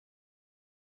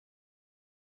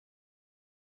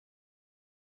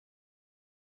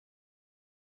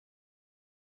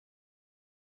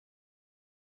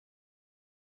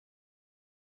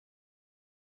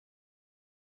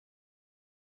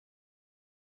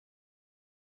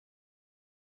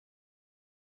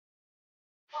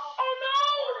Oh no!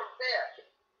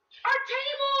 Our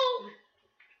table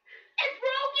is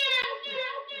broken!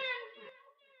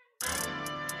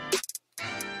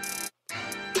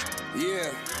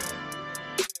 Yeah.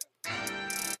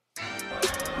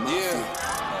 Yeah.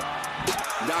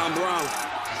 Don Brown.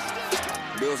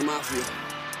 Bills Mafia.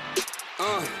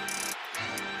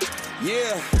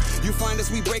 Yeah. You find us,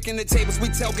 we breaking the tables, we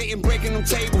tailgating, breaking them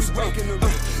tables.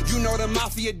 You know the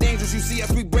mafia dangerous, you see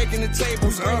us, we breaking the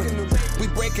tables. We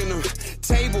breaking them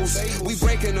tables, we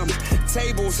breaking them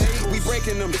tables, we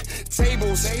breaking them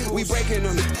tables, we breaking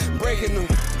them, breaking them.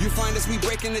 You find us, we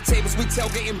breaking the tables, we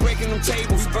tailgating, breaking them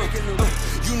tables.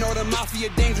 You know the mafia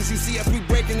dangerous, you see us, we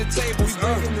breaking the tables.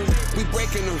 We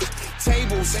breaking them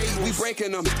tables, we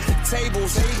breaking them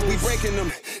tables, we breaking them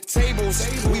tables,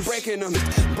 we breaking them,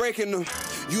 breaking them.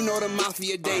 You know the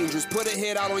mafia dangerous. Put a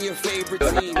hit out on your favorite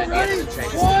team. Ready?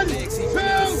 1, 2, 3,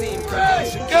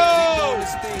 go!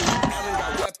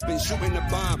 Weapons, shooting the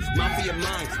bomb, mafia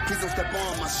mind. Please don't step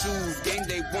on my shoes. Game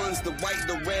day ones, the white,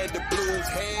 the red, the blues.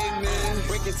 Hey man,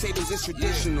 breaking tables is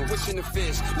traditional. Wishing the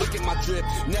fish, look at my drip.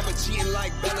 Never cheating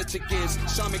like Belichick is.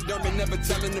 Sean McDermott never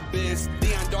telling the biz.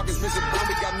 Deion Dawkins, Mr. Brown,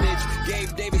 we got Mitch.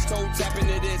 Gabe Davis toe tapping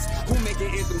to this. Who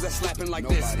making anthems that slapping like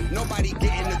this? Nobody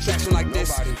getting the traction like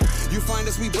this. You find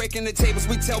us, we breaking the tables,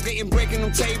 we tailgating, breaking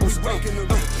them tables.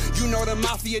 You know the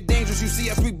mafia dangerous, you see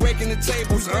us, we breaking the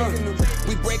tables.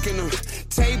 We breaking them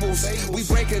tables, we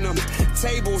breaking them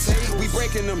tables, we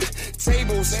breaking them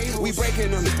tables, we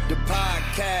breaking them. The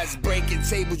podcast breaking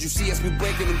tables, you see us, we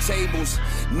breaking them tables.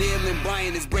 Neil and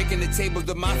Brian is breaking the tables.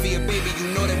 The mafia, baby, you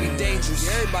know that we dangerous.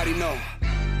 Everybody know.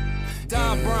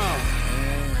 Don Brown.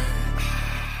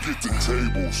 Get the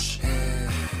tables.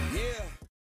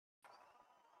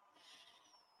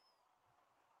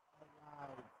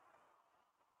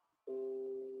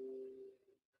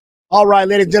 All right,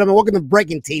 ladies and gentlemen, welcome to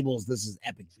Breaking Tables. This is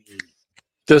Epic B.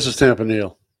 This is Tampa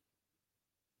Neal.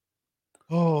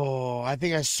 Oh, I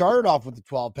think I started off with the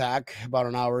 12-pack about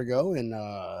an hour ago and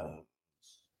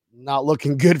not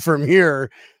looking good from here,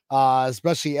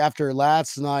 especially after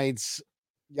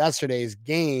yesterday's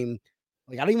game.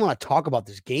 Like, I don't even want to talk about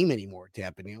this game anymore,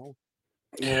 Tampa Neal.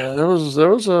 Yeah, there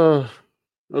was an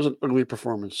ugly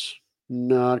performance.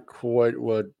 Not quite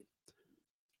what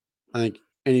I think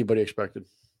anybody expected.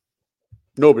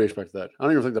 Nobody expected that. I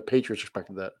don't even think the Patriots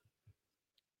expected that.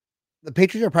 The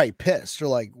Patriots are probably pissed. They're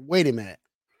like, wait a minute.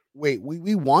 Wait,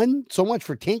 we won so much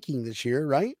for tanking this year,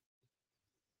 right?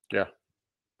 Yeah.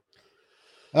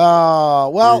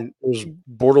 Well, I mean, it was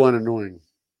borderline annoying.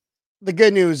 The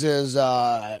good news is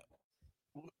we're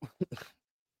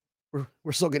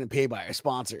still getting paid by our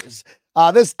sponsors.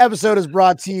 This episode is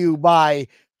brought to you by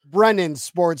Brennan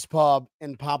Sports Pub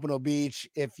in Pompano Beach.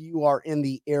 If you are in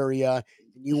the area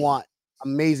and you want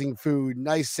amazing food,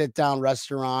 nice sit-down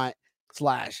restaurant /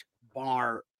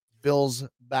 bar, Bills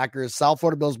Backers, South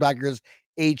Florida Bills Backers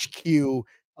HQ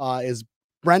is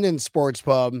Brendan Sports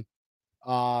Pub.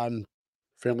 Family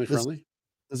friendly?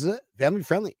 This is it. Family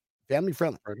friendly. Family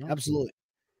friendly. Right on. Absolutely.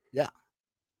 Yeah.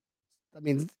 I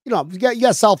mean, you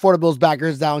got South Florida Bills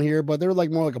Backers down here, but they're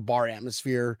like more like a bar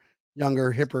atmosphere,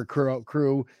 younger, hipper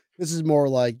crew. This is more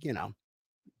like,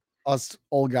 us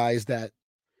old guys that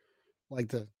like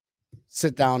to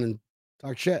sit down and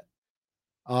talk shit.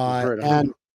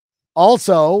 And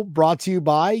also brought to you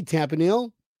by Tampa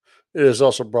Neal. It is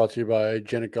also brought to you by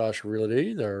Janet Gosh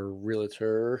Realty, their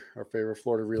realtor, our favorite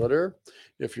Florida realtor.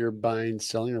 If you're buying,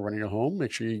 selling, or renting a home,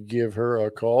 make sure you give her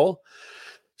a call,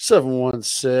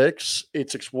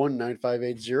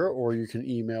 716-861-9580, or you can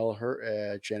email her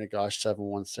at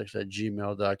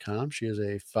janetgosh716@gmail.com. She is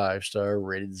a 5-star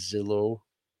rated Zillow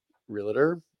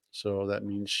realtor. So that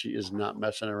means she is not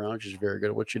messing around. She's very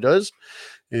good at what she does.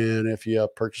 And if you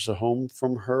purchase a home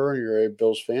from her and you're a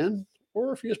Bills fan,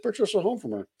 or if you just purchase a home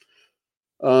from her,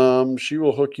 she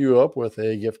will hook you up with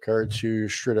a gift card to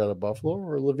Straight Outta Buffalo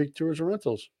or Levique Tours and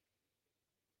Rentals.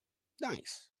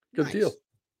 Nice. Good deal.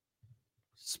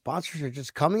 Sponsors are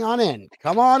just coming on in.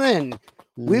 Come on in.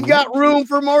 We've got room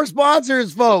for more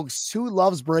sponsors, folks. Who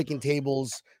loves Breaking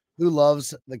Tables? Who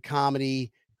loves the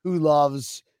comedy? Who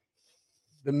loves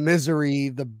the misery,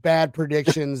 the bad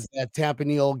predictions that Tampa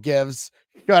Neal gives?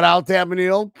 Shut out, Tampa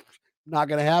Neal. Not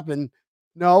going to happen.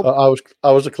 No.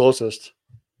 I was the closest.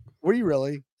 Were you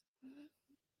really?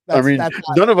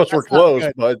 None of us were close,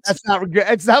 but that's not good.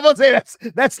 It's not about to say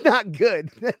that's not good.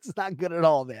 That's not good at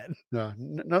all, man. No,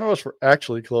 none of us were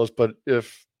actually close, but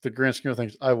if the grand scheme of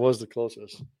things, I was the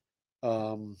closest.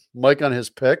 Mike on his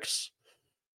picks,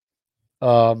 he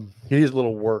needs a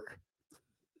little work.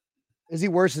 Is he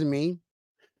worse than me?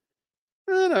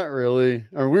 Not really.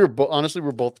 I mean, we're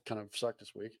both kind of sucked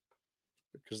this week.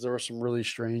 because there were some really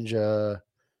strange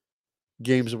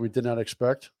games that we did not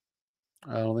expect.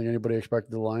 I don't think anybody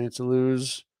expected the Lions to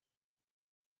lose.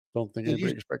 Don't think Did you-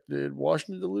 anybody expected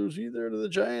Washington to lose either to the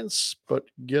Giants. But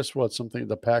guess what? Something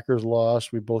the Packers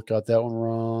lost. We both got that one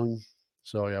wrong.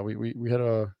 So yeah, we had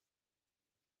a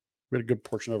good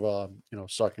portion of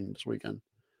sucking this weekend.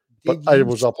 But Did I you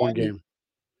was up one spend- game.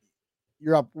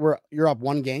 You're up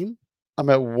one game. I'm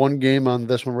at one game on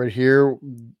this one right here.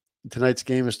 Tonight's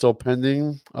game is still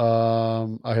pending. I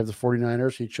have the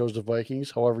 49ers. He chose the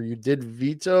Vikings. However, you did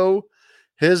veto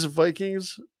his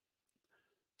Vikings.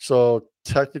 So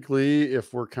technically,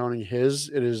 if we're counting his,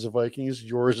 it is the Vikings.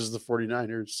 Yours is the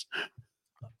 49ers.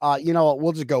 You know what?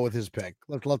 We'll just go with his pick.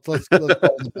 Let's go with the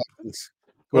Vikings.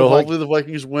 Well, Vikings. hopefully the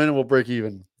Vikings win and we'll break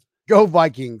even. Go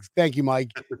Vikings. Thank you,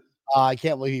 Mike. I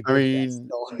can't believe he I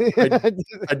picked that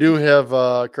still. I do have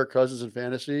Kirk Cousins in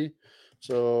fantasy,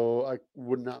 so I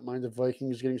would not mind the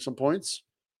Vikings getting some points.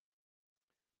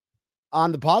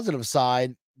 On the positive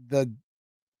side, the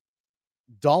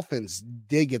Dolphins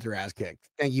did get their ass kicked.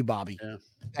 Thank you, Bobby. Yeah.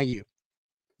 Thank you.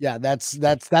 Yeah, that's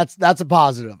a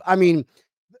positive. I mean,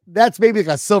 that's maybe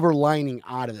like a silver lining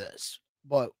out of this.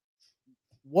 But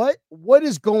what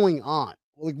is going on?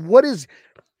 Like, what is?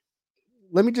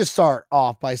 Let me just start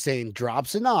off by saying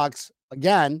drops and knocks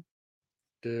again.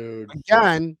 Dude,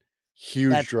 That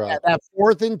huge drop.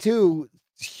 4th and 2,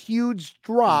 huge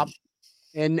drop,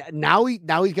 and now he's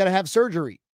got to have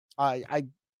surgery.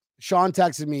 Sean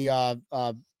texted me,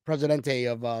 Presidente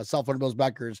of South Florida Bills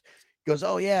Beckers, goes,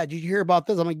 "Oh yeah, did you hear about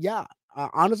this?" I'm like, "Yeah."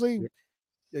 Honestly,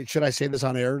 should I say this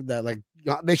on air that like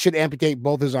they should amputate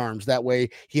both his arms? That way,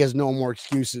 he has no more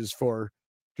excuses for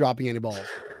dropping any balls.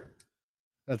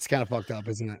 That's kind of fucked up,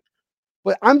 isn't it?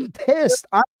 But I'm pissed.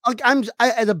 I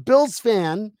as a Bills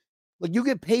fan, like you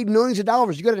get paid millions of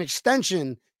dollars, you get an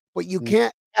extension, but you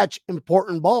can't catch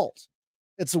important balls.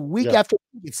 It's a week after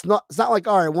week. It's not like,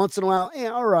 all right, once in a while, yeah,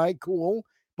 all right, cool.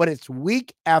 But it's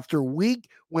week after week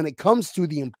when it comes to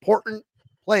the important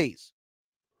plays.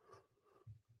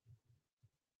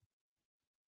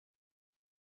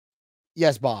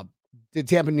 Yes, Bob. Did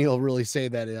Tampa Neal really say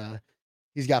that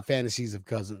he's got fantasies of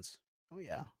Cousins? Oh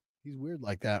yeah, he's weird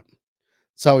like that.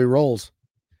 That's how he rolls.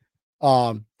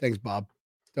 Thanks, Bob.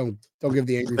 Don't give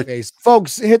the angry face,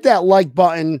 folks. Hit that like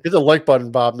button. Hit the like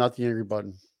button, Bob, not the angry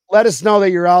button. Let us know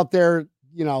that you're out there.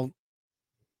 You know,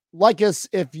 like us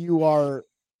if you are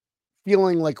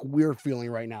feeling like we're feeling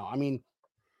right now. I mean,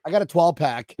 I got a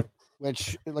 12-pack,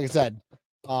 which, like I said,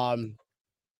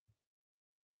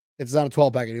 it's not a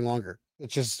 12-pack any longer.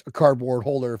 It's just a cardboard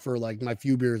holder for like my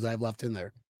few beers I have left in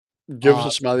there. Give us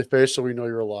a smiley face so we know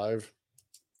you're alive.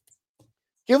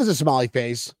 Give us a smiley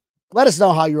face. Let us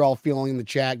know how you're all feeling in the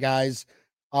chat, guys,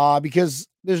 because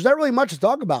there's not really much to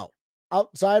talk about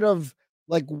outside of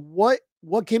like what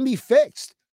can be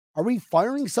fixed. Are we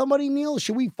firing somebody, Neil?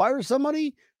 Should we fire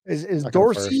somebody? Is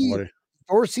Dorsey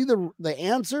the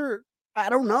answer? I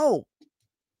don't know.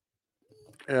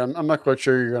 Yeah, I'm not quite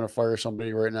sure you're going to fire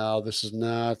somebody right now. This is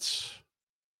not.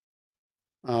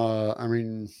 I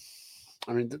mean,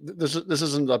 this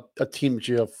isn't a team that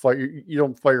you have fire. You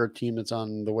don't fire a team that's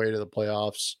on the way to the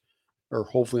playoffs, or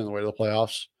hopefully on the way to the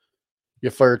playoffs. You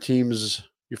fire teams.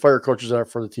 You fire coaches that are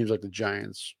for the teams like the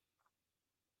Giants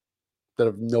that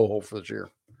have no hope for this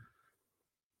year.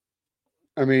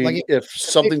 I mean, Like if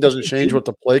something doesn't change with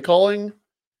the play calling,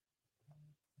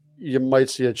 you might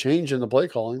see a change in the play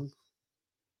calling.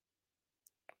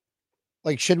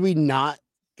 Like, should we not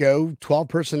go 12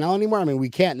 personnel anymore? I mean, we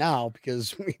can't now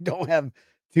because we don't have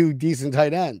two decent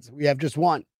tight ends. We have just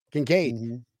one,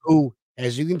 Kincaid, who,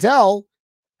 as you can tell,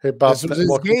 hey Bob, this was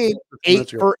his game, 8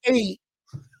 for 8.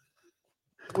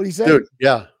 What do you say, dude?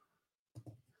 Yeah.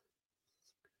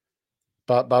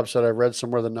 Bob said, I read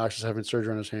somewhere that Knox is having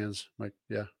surgery on his hands. I'm like,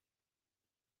 yeah.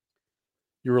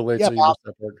 You were late, so you missed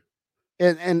that part.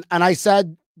 And I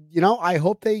said, you know, I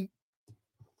hope they.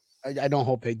 I don't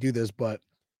hope they do this, but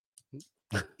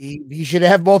he should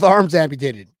have both arms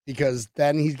amputated because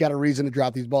then he's got a reason to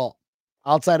drop these balls.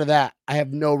 Outside of that, I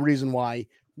have no reason why,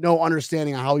 no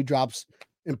understanding on how he drops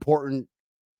important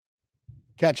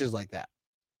catches like that.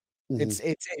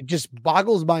 It just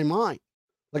boggles my mind.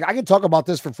 Like I could talk about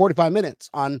this for 45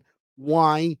 minutes on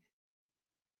why,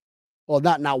 well,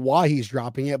 not why he's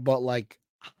dropping it, but like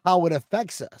how it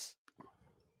affects us.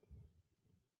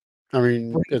 I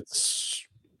mean, it's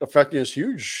affecting us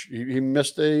huge. He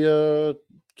missed a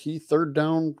key third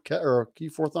down or a key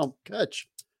fourth down catch.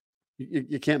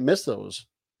 You can't miss those.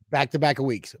 Back-to-back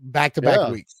weeks. Back-to-back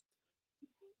weeks.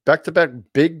 Back-to-back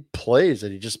big plays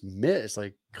that he just missed.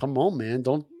 Like, come on, man.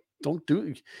 Don't do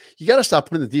it. You got to stop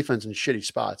putting the defense in shitty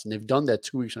spots. And they've done that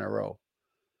 2 weeks in a row.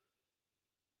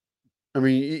 I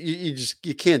mean,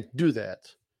 you can't do that.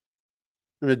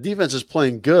 I mean, the defense is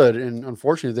playing good, and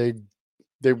unfortunately,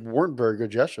 they weren't very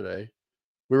good yesterday.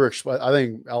 I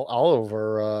think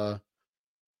Oliver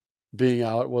being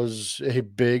out was a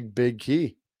big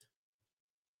key.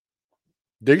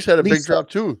 Diggs had a big drop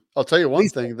too. I'll tell you one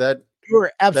thing that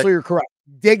you're absolutely correct.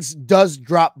 Diggs does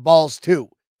drop balls too,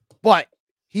 but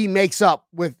he makes up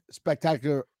with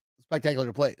spectacular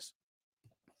plays.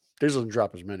 Diggs doesn't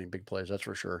drop as many big plays, that's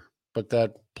for sure. But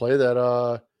that play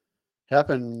that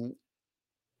happened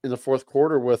in the fourth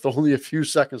quarter with only a few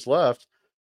seconds left,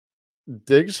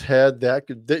 Diggs had that.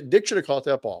 Diggs should have caught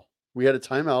that ball. We had a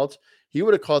timeout. He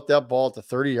would have caught that ball at the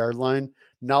 30-yard line.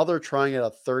 Now they're trying at a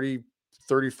 30,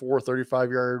 34,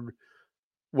 35-yard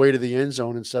way to the end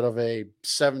zone instead of a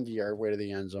 70-yard way to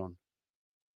the end zone.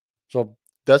 So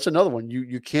that's another one.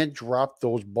 You can't drop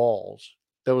those balls.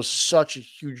 That was such a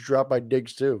huge drop by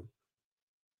Diggs too.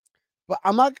 But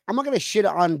I'm not going to shit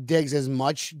on Diggs as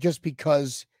much just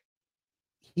because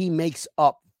he makes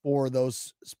up for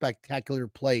those spectacular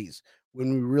plays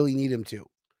when we really need him to.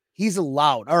 He's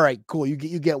allowed. All right, cool. You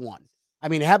get one. I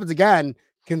mean, it happens again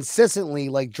consistently,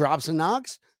 like drops and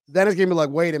knocks. Then it's going to be like,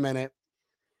 wait a minute.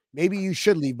 Maybe you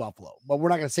should leave Buffalo. But we're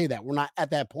not going to say that. We're not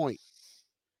at that point.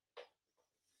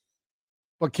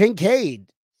 But Kincaid,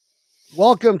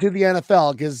 welcome to the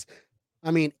NFL because,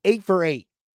 8 for 8.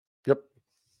 Yep.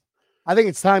 I think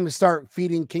it's time to start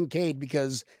feeding Kincaid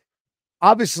because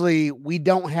obviously we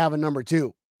don't have a number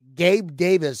 2. Gabe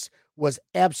Davis was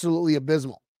absolutely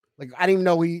abysmal. Like, I didn't even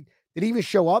know did he even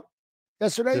show up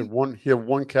yesterday? He had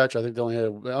one catch. I think they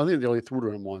only threw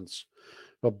to him once.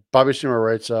 But Bobby Seamer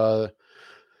writes,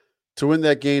 to win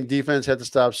that game, defense had to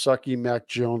stop sucky Mac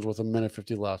Jones with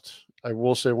 1:50 left. I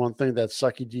will say one thing, that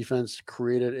sucky defense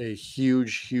created a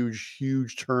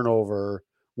huge turnover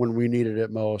when we needed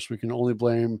it most. We can only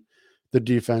blame the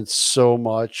defense so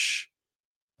much.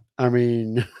 I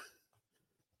mean,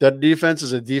 that defense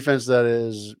is a defense that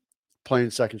is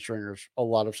playing second stringers, a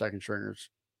lot of second stringers.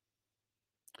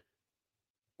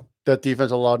 That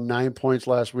defense allowed 9 points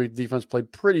last week. Defense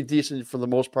played pretty decent for the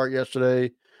most part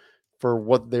yesterday for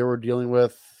what they were dealing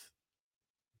with.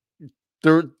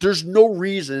 There's no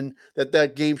reason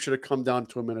that game should have come down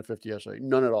to 1:50 yesterday.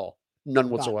 None at all.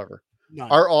 None whatsoever. None.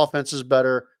 Our offense is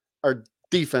better. Our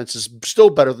defense is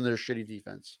still better than their shitty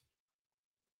defense.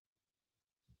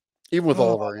 Even with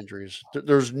all of our injuries.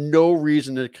 There's no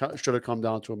reason it should have come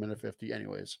down to 1:50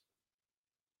 anyways.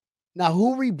 Now,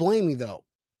 who are we blaming, though?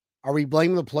 Are we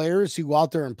blaming the players who go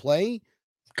out there and play?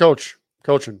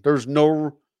 Coaching. There's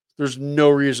no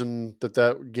reason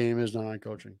that game is not on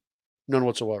coaching. None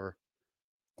whatsoever.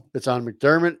 It's on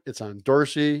McDermott. It's on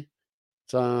Dorsey.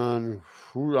 It's on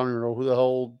I don't even know who the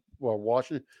hell. Well,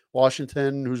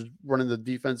 Washington, who's running the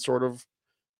defense, sort of.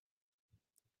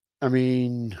 I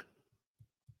mean,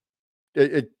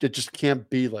 it just can't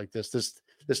be like this.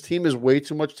 This team is way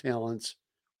too much talent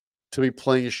to be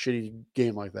playing a shitty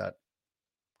game like that.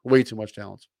 Way too much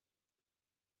talent.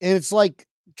 And it's like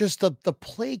just the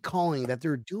play calling that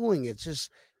they're doing. It's just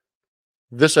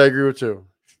this I agree with too.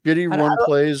 Shitty run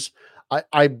plays.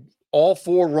 I all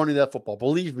for running that football.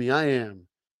 Believe me, I am.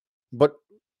 But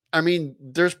I mean,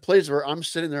 there's plays where I'm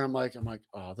sitting there, I'm like,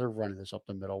 oh, they're running this up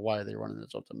the middle. Why are they running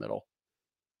this up the middle?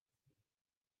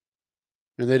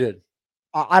 And they did.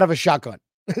 Out of a shotgun.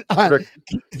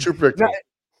 Too predictable.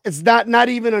 It's not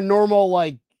even a normal,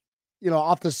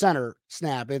 off the center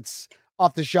snap. It's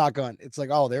off the shotgun. It's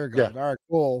like, oh, there it goes. Yeah. All right,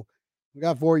 cool. We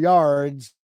got 4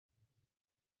 yards.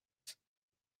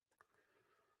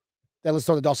 Then let's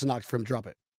throw the Dawson Knox for him, drop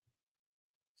it.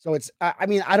 So it's, I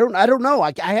don't know.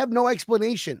 I have no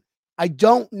explanation. I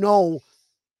don't know.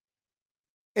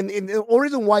 And the only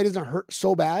reason why it doesn't hurt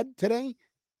so bad today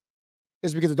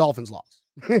is because the Dolphins lost.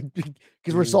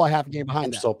 Because we're still a half a game behind.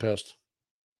 I'm still pissed.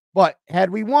 But had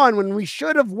we won when we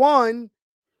should have won,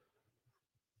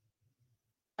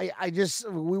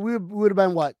 we would have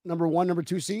been what? Number 1, number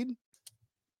 2 seed?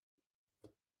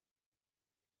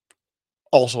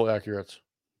 Also accurate.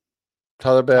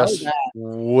 Tyler Bass,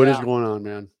 what is going on,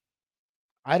 man?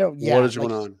 What is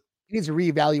going on? He needs to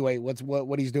reevaluate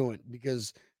what he's doing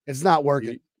because it's not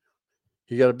working.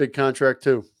 He got a big contract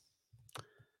too.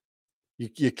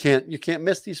 You can't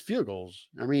miss these field goals.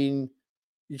 I mean,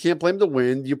 you can't blame the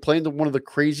wind. You play in one of the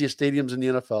craziest stadiums in the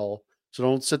NFL, so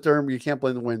don't sit there and you can't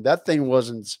blame the wind. That thing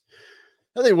wasn't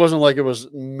like it was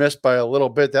missed by a little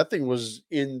bit. That thing was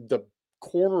in the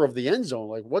corner of the end zone.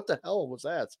 Like, what the hell was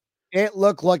that? It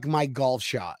looked like my golf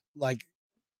shot. Like,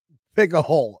 pick a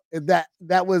hole. That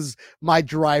was my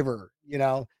driver.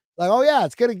 Like, oh yeah,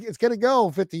 it's gonna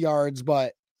go 50 yards,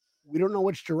 but we don't know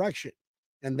which direction,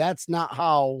 and that's not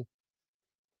how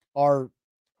our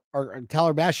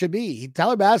Tyler Bass should be.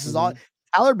 Tyler Bass is Mhm.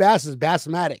 Tyler Bass is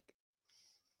Bass-matic,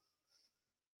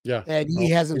 Yeah. and he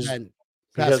No, hasn't he's been he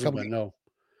past hasn't couple been, games. no.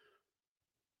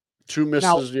 2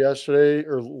 Now, misses yesterday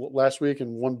or last week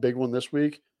and 1 big one this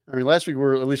week. I mean, last week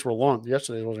we're long.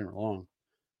 Yesterday wasn't even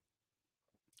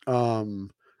long.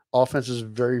 Offense is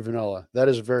very vanilla. That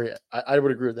is very I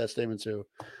would agree with that statement too.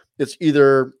 It's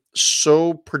either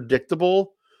so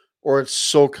predictable or it's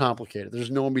so complicated.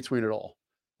 There's no in between at all.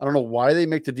 I don't know why they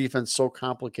make the defense so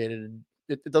complicated.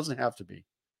 It doesn't have to be.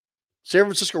 San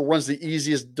Francisco runs the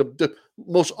easiest, the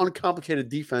most uncomplicated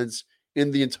defense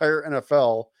in the entire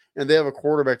NFL, and they have a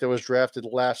quarterback that was drafted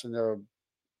last in their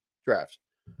draft.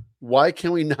 Why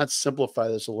can we not simplify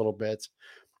this a little bit?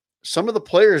 Some of the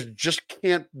players just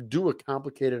can't do a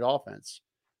complicated offense.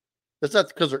 That's not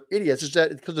because they're idiots. It's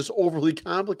that because it's overly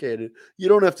complicated. You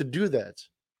don't have to do that.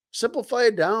 Simplify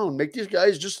it down. Make these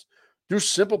guys just do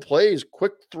simple plays,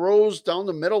 quick throws down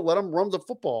the middle. Let them run the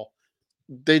football.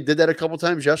 They did that a couple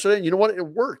times yesterday, and you know what? It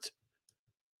worked.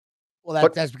 well,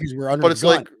 But that's because we're under but the it's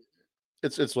gun. like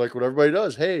it's like what everybody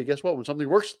does. Hey, guess what? When something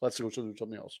works, let's go do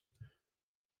something else.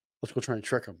 Let's go try and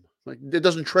trick them. Like it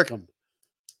doesn't trick them.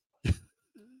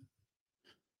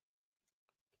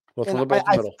 Let's And run the ball up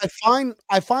the middle.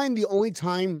 I find the only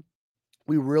time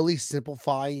we really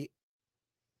simplify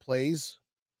plays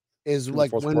is In the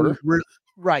like fourth when quarter?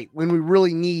 when we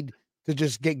really need to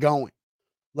just get going.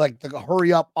 Like the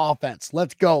hurry up offense.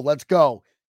 Let's go.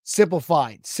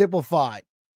 Simplified.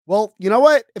 Well, you know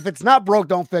what? If it's not broke,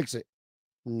 don't fix it.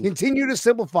 Mm. Continue to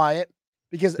simplify it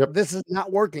because Yep. this is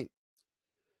not working.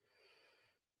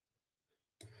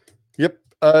 Yep,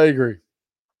 I agree.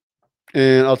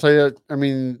 And I'll tell you, I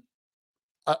mean,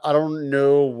 I don't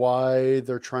know why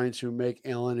they're trying to make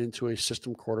Allen into a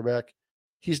system quarterback.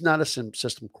 He's not a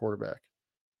system quarterback.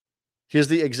 He is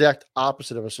the exact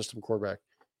opposite of a system quarterback.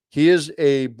 He is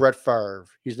a Brett Favre.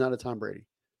 He's not a Tom Brady.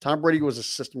 Tom Brady was a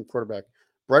system quarterback.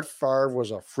 Brett Favre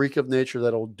was a freak of nature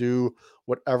that'll do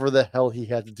whatever the hell he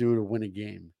had to do to win a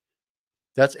game.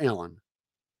 That's Allen.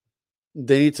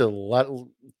 They need to let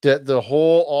the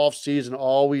whole off season,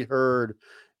 all we heard,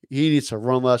 he needs to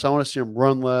run less. I want to see him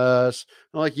run less.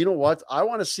 I'm like, you know what? I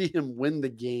want to see him win the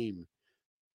game.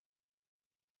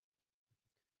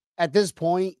 At this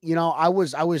point, you know, I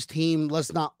was team,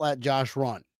 let's not let Josh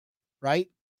run, right?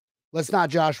 Let's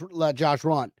not let Josh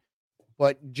run.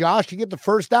 But Josh can get the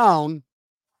first down.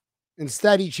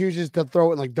 Instead, he chooses to throw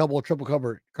it in like double or triple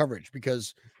coverage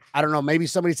because I don't know, maybe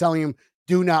somebody's telling him,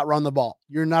 do not run the ball.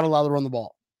 You're not allowed to run the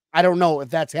ball. I don't know if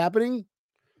that's happening,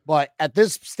 but at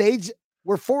this stage,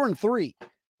 we're 4-3,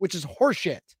 which is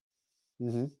horseshit.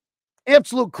 Mm-hmm.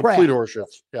 Absolute crap. Complete horseshit.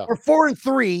 Yeah. We're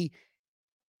 4-3.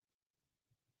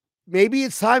 Maybe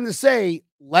it's time to say,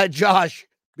 let Josh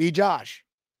be Josh.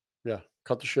 Yeah.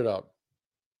 Cut the shit out.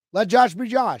 Let Josh be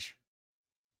Josh.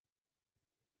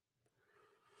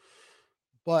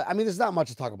 But I mean, there's not much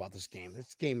to talk about this game.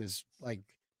 This game is like,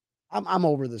 I'm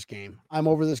over this game. I'm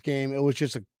over this game. It was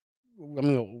just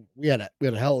we had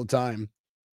a hell of a time.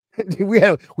 we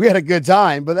had a good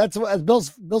time, but that's what, as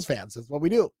Bills fans, that's what we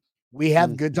do. We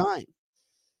have good time.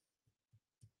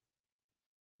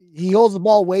 He holds the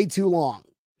ball way too long.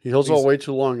 He holds the ball way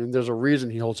too long, and there's a reason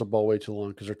he holds the ball way too long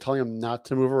because they're telling him not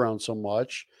to move around so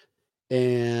much,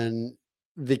 and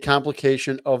the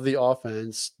complication of the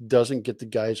offense doesn't get the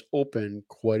guys open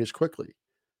quite as quickly.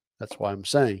 That's why I'm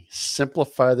saying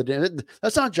simplify the game.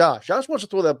 That's not Josh. Josh wants to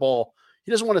throw that ball.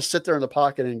 He doesn't want to sit there in the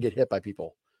pocket and get hit by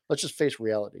people. Let's just face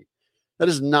reality. That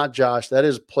is not Josh. That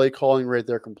is play calling right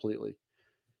there completely.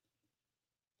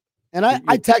 And I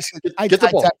texted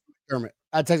McDermott.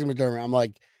 I texted McDermott. I'm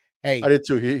like, hey, I did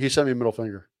too. He sent me a middle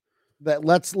finger. That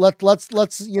let's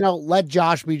let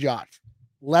Josh be Josh.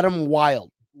 Let him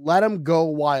wild. Let him go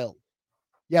wild.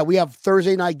 Yeah, we have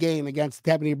Thursday night game against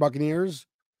the Tampa Bay Buccaneers.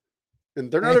 And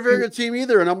they're not a very good team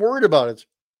either, and I'm worried about it.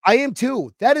 I am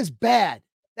too. That is bad.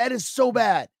 That is so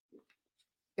bad.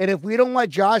 And if we don't let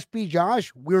Josh be Josh,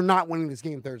 we're not winning this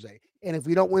game Thursday. And if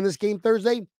we don't win this game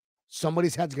Thursday,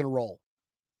 somebody's head's going to roll.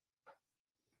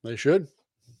 They should.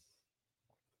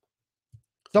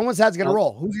 Someone's head's going to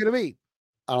roll. Who's going to be?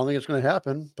 I don't think it's going to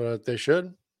happen, but they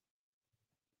should.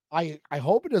 I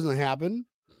hope it doesn't happen,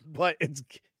 but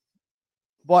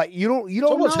you don't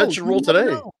Someone's know. head should roll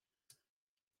today.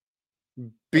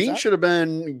 Bean should have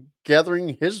been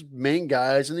gathering his main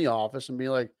guys in the office and be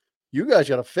like, you guys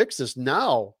got to fix this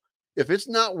now. If it's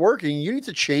not working, you need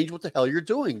to change what the hell you're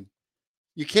doing.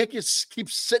 You can't just keep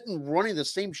sitting running the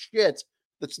same shit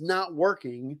that's not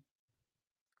working.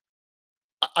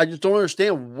 I just don't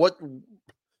understand what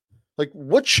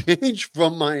changed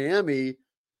from Miami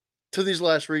to these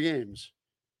last 3 games.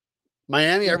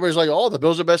 Miami, everybody's like, oh, the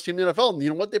Bills are the best team in the NFL. And you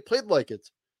know what? They played like it.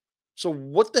 So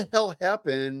what the hell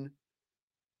happened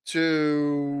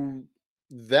to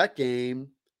that game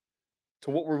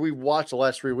to what we watched the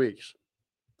last 3 weeks?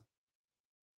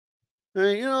 I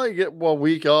mean, you get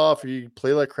week off, you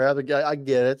play like crap. I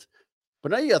get it.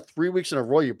 But now you got 3 weeks in a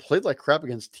row. You played like crap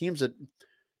against teams that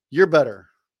you're better.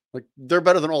 Like they're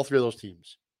better than all three of those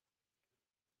teams.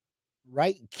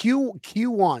 Right?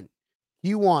 Q1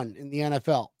 in the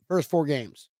NFL, first 4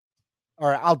 games.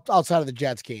 Or outside of the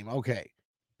Jets game. Okay.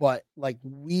 But like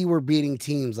we were beating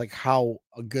teams like how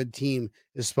a good team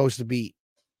is supposed to beat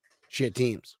shit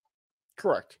teams.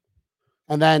 Correct.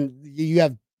 And then you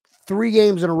have 3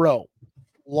 games in a row.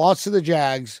 Lost to the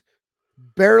Jags,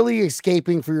 barely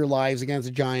escaping for your lives against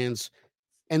the Giants,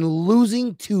 and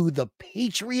losing to the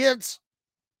Patriots,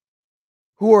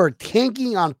 who are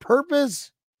tanking on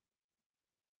purpose.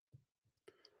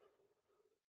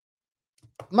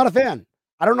 I'm not a fan.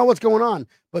 I don't know what's going on,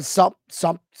 but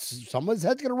someone's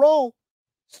head's gonna roll.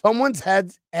 Someone's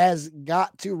head has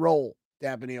got to roll,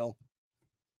 Dampanil.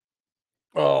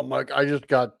 Oh, Mike, I just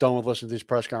got done with listening to these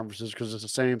press conferences because it's the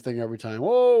same thing every time.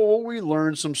 Oh, we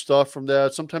learned some stuff from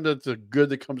that. Sometimes it's the good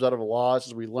that comes out of a loss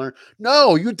as we learn.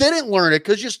 No, you didn't learn it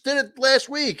because you did it last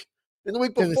week and the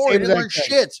week before. You didn't learn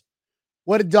shit.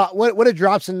 What did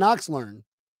Drops and Knox learn?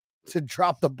 To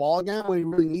drop the ball again when he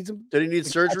really needs him? Did he need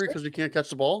surgery because he can't catch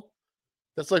the ball?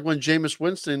 That's like when Jameis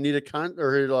Winston needed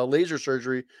laser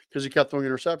surgery because he kept throwing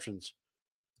interceptions.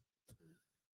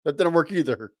 That didn't work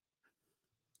either.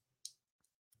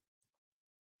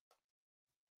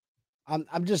 I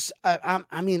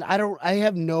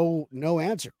have no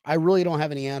answer. I really don't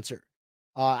have any answer.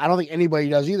 I don't think anybody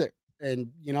does either.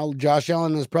 And, Josh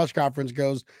Allen in his press conference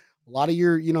goes, a lot of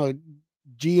your,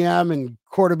 GM and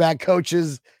quarterback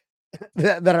coaches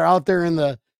that are out there in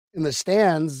the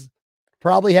stands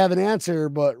probably have an answer,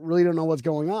 but really don't know what's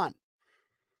going on.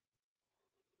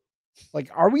 Like,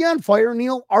 are we on fire,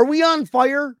 Neil? Are we on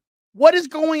fire? What is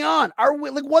going on? Are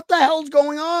we what the hell's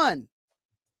going on?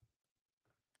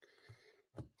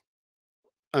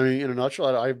 I mean, in a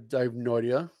nutshell, I have no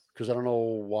idea because I don't know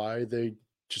why they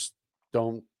just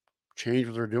don't change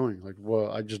what they're doing. Like,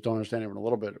 well, I just don't understand even a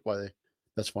little bit why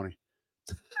that's funny.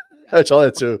 That's all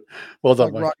that too. Well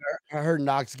done, Mike. I heard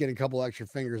Knox getting a couple extra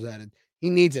fingers at it. He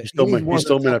needs it. He still may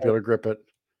not be able to grip it.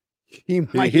 He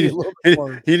might need a little bit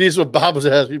more. He needs what Bob was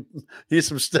asking. He needs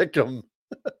some stickum.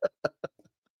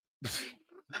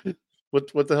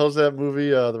 What the hell's that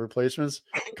movie? The Replacements?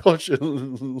 Coach, it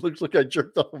looks like I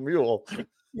jerked off a mule.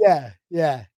 Yeah.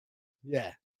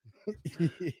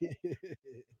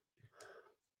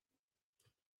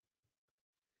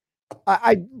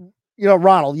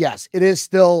 Ronald, yes, it's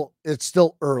still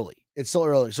early. It's still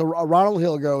early. So Ronald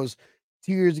Hill goes,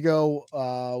 2 years ago,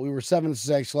 we were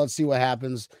 7-6. So let's see what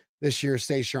happens this year.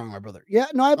 Stay strong, my brother. Yeah,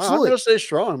 no, absolutely. I'm gonna stay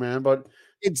strong, man, but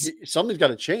something's got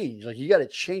to change. Like you got to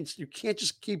change. You can't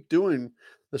just keep doing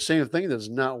the same thing that's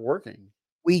not working.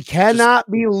 We cannot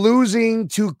be losing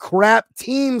to crap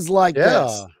teams like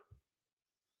this.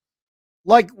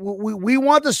 Like we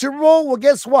want the Super Bowl. Well,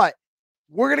 guess what?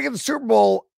 We're going to get the Super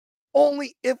Bowl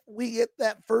only if we get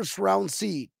that first round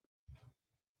seed.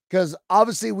 Because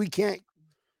obviously we can't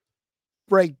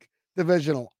break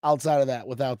divisional outside of that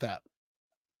without that.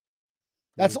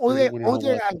 That's the only thing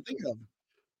I can think of.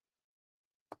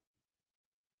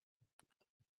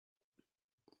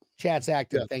 Chat's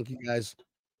active. Yeah. Thank you, guys.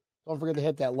 Don't forget to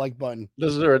hit that like button.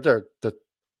 This is right there. The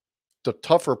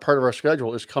tougher part of our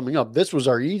schedule is coming up. This was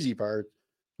our easy part.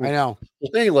 I know.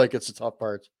 Playing like it's the tough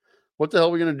part. What the hell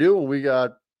are we going to do when we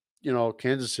got,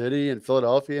 Kansas City and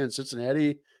Philadelphia and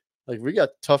Cincinnati? Like, we got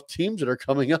tough teams that are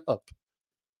coming up.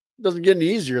 It doesn't get any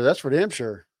easier. That's for damn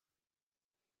sure.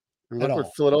 And look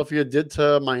what Philadelphia did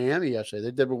to Miami yesterday.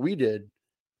 They did what we did.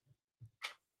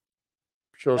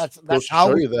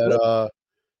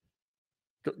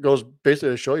 Goes basically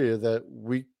to show you that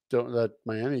that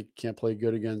Miami can't play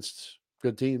good against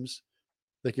good teams.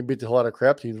 They can beat the hell out of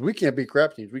crap teams. We can't beat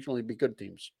crap teams. We can only beat good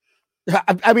teams.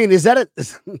 I mean, is that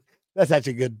that's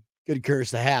actually a good curse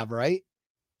to have, right?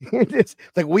 It's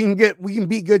like we can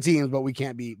beat good teams, but we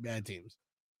can't beat bad teams.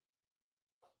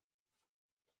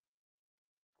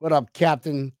 What up,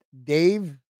 Captain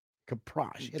Dave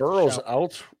Caprosh? Burrow's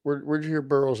out. Where'd you hear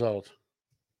Burrow's out?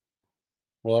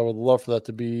 Well, I would love for that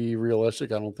to be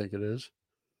realistic. I don't think it is.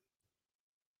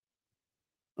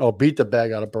 Oh, beat the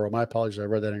bag out of Burrow. My apologies. I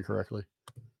read that incorrectly.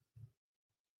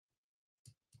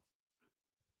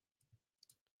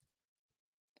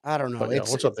 I don't know.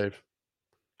 What's up, Dave?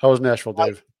 How was Nashville,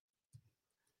 Dave?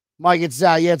 Mike,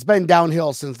 it's been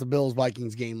downhill since the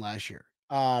Bills-Vikings game last year.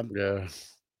 Yeah.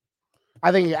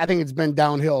 I think it's been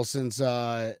downhill since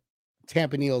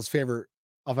Tampa Neal's favorite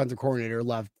offensive coordinator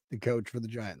left the coach for the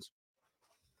Giants.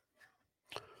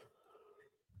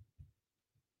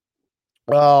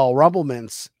 Oh,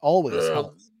 Rumplemints always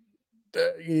helps.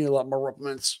 You need a lot more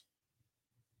Rumplemints.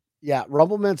 Yeah,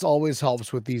 Rumplemints always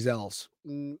helps with these L's.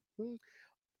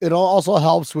 It also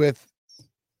helps with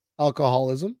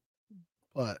alcoholism,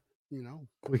 but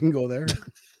we can go there.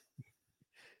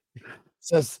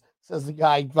 says the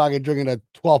guy fucking drinking a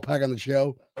 12-pack on the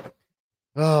show.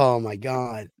 Oh my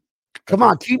god. Come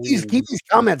on, keep these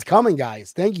comments coming,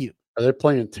 guys. Thank you. Are they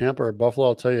playing in Tampa or Buffalo?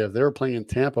 I'll tell you, if they were playing in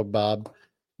Tampa, Bob,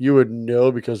 you would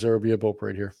know because there would be a boat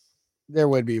parade here. There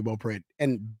would be a boat parade.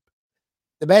 And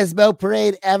the best boat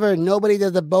parade ever. Nobody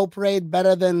does a boat parade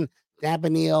better than Tampa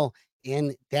Neal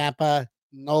in Tampa.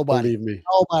 Nobody. Believe me.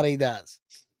 Nobody does.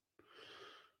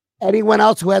 Anyone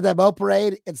else who had that boat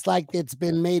parade, it's like it's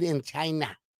been made in China.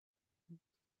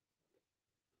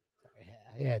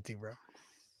 I had to, bro.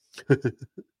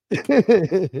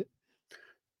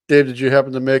 Dave, did you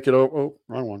happen to make it over? Oh,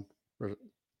 wrong one.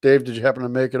 Dave, did you happen to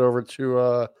make it over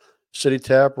to City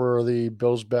Tap where the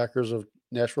Bills backers of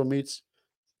Nashville meets?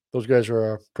 Those guys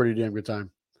are a pretty damn good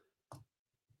time.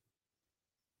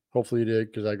 Hopefully you did,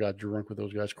 because I got drunk with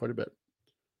those guys quite a bit.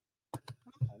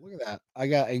 Oh, look at that. I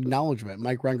got acknowledgement.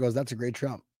 Mike Ryan goes, that's a great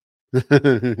Trump.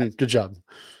 Good job.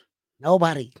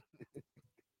 Nobody.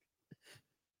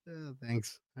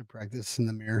 Thanks. I practice in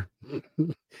the mirror.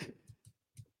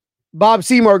 Bob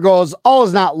Seymour goes, all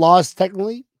is not lost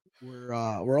technically.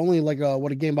 We're only like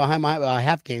a game behind my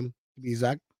half game to be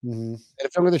exact. Mm-hmm. And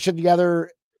if we get the shit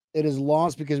together, it is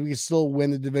lost because we can still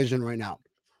win the division right now.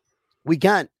 We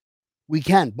can,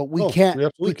 but we can't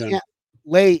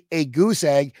lay a goose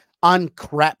egg on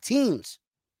crap teams.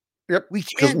 Yep, we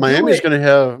because can't. Miami's going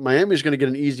to get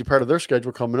an easy part of their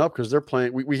schedule coming up because they're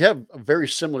playing. We have a very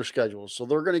similar schedule, so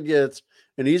they're going to get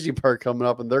an easy part coming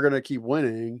up, and they're going to keep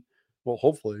winning. Well,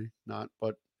 hopefully not,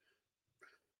 but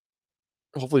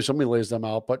hopefully somebody lays them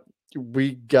out. But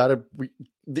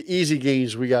the easy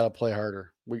games we gotta play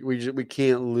harder. We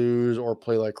can't lose or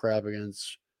play like crap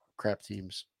against crap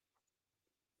teams.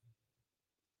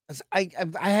 I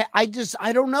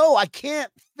don't know. I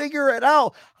can't figure it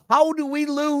out. How do we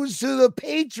lose to the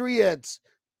Patriots?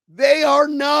 They are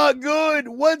not good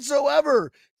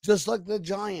whatsoever. Just like the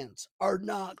Giants are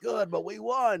not good, but we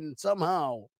won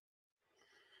somehow.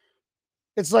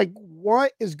 It's like,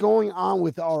 what is going on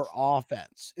with our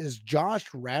offense? Is Josh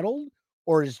rattled,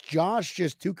 or is Josh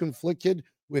just too conflicted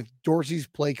with Dorsey's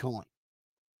play calling?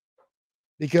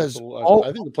 Because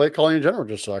I think the play calling in general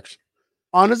just sucks.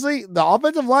 Honestly, the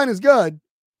offensive line is good,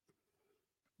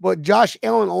 but Josh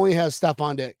Allen only has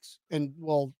Stephon Diggs, and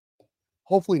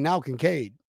hopefully now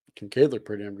Kincaid. Kincaid looked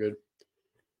pretty damn good.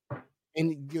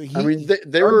 And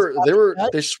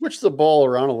they switched the ball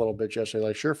around a little bit yesterday.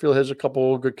 Like Sherfield has a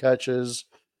couple of good catches.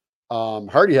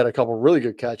 Hardy had a couple of really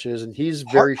good catches, and he's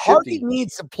very shifty. Hardy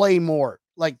needs to play more.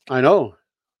 Like I know.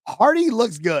 Hardy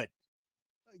looks good.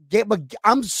 But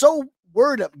I'm so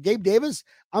worried of Gabe Davis.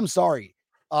 I'm sorry.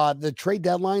 The trade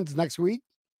deadline's next week.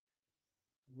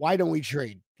 Why don't we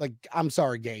trade? Like, I'm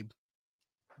sorry, Gabe.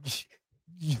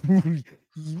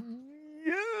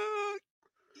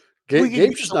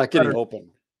 Gabe's just not getting open.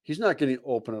 He's not getting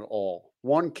open at all.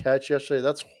 One catch yesterday,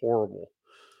 that's horrible.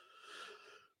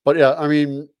 But yeah, I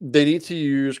mean, they need to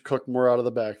use Cook more out of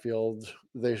the backfield.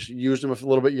 They used him a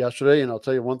little bit yesterday, and I'll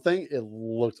tell you one thing, it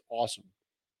looked awesome.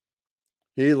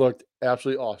 He looked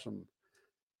absolutely awesome.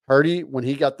 Hardy, when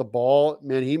he got the ball,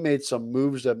 man, he made some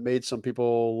moves that made some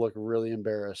people look really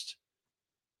embarrassed.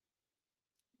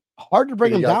 Hard to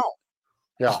bring him down.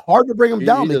 Yeah. Hard to bring him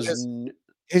down because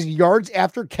his yards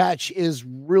after catch is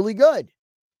really good.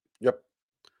 Yep.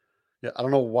 Yeah, I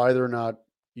don't know why they're not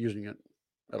using it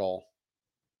at all.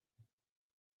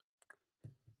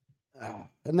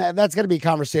 And that's going to be a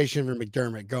conversation for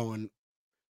McDermott going.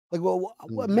 Like,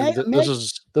 this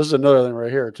is another thing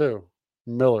right here too.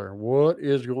 Miller, what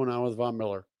is going on with Von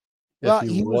Miller? If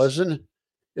he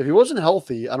wasn't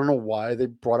healthy, I don't know why they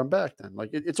brought him back then.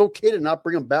 Like, it's okay to not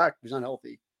bring him back if he's not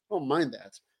healthy. I don't mind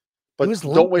that. But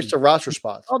don't waste a roster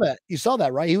spot. You saw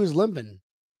that, right? He was limping.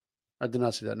 I did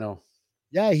not see that, no.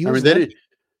 Yeah,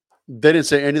 they didn't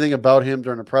say anything about him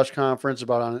during the press conference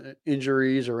about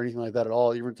injuries or anything like that at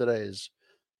all, even today's.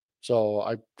 So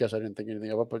I guess I didn't think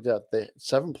anything of it. But yeah,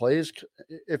 7 plays.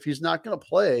 If he's not going to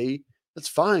play, that's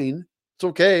fine. It's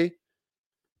okay.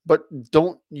 But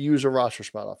don't use a roster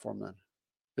spot off for him then.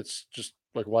 It's just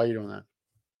like, why are you doing that?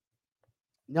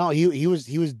 No, he was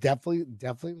definitely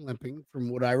limping from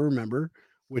what I remember,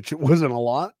 which it wasn't a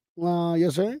lot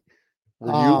yesterday.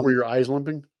 Were your eyes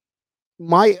limping?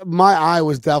 my eye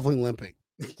was definitely limping.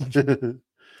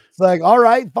 It's like, all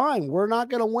right, fine. We're not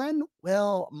gonna win.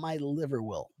 Well, my liver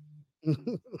will.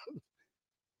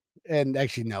 And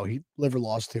actually, no, he liver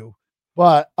lost too.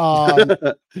 But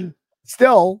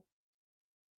still,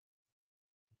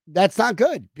 that's not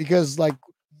good because like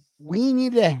we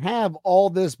need to have all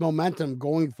this momentum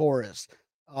going for us.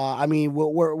 I mean,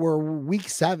 we're week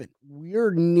 7.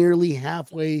 We're nearly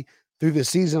halfway through the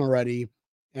season already,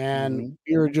 and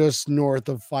we're just north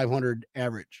of 500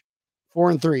 average.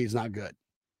 4-3 is not good.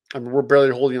 I mean, we're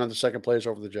barely holding on to second place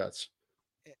over the Jets.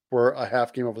 We're a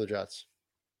half game over the Jets.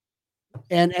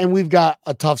 And we've got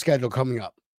a tough schedule coming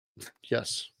up.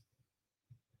 Yes.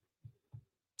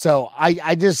 So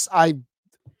I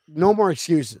no more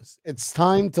excuses. It's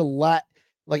time to I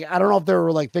don't know if they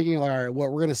were like thinking like, all right, well,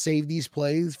 we're gonna save these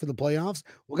plays for the playoffs.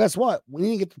 Well, guess what? We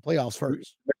need to get to the playoffs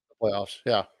first. Playoffs,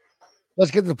 yeah.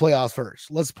 Let's get to the playoffs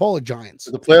first. Let's pull the Giants.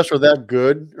 If the playoffs are that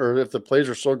good, or if the plays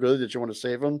are so good that you want to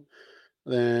save them,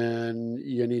 then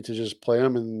you need to just play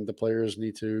them, and the players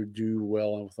need to do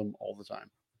well with them all the time.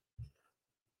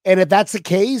 And if that's the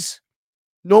case,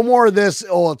 no more of this.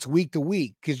 Oh, it's week to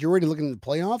week because you're already looking at the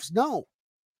playoffs. No,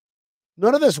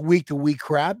 none of this week to week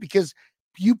crap because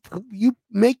you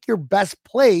make your best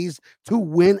plays to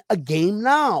win a game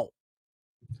now,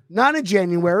 not in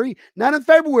January, not in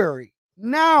February.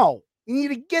 Now you need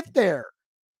to get there.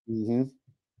 Mm-hmm.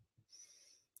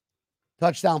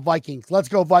 Touchdown Vikings. Let's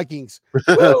go Vikings.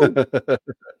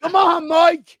 Come on,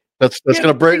 Mike. That's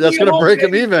gonna break. That's gonna break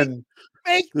him even.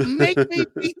 Make me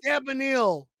beat Tampa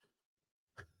Neal.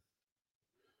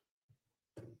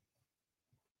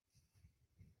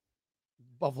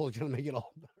 Buffalo's gonna make it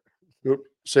all better.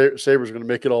 Sabres gonna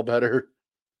make it all better.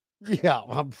 Yeah,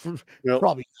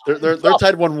 probably. They're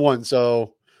tied 1-1.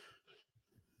 So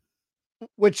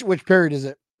which period is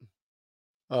it?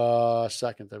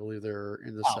 Second, I believe they're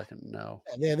in the second now.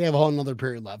 They have a whole another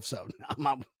period left, so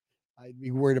I'd be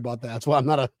worried about that. That's why I'm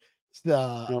not a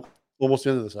almost the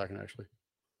end of the second, actually.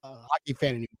 Hockey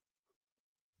fan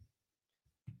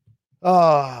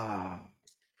anymore.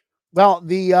 Well,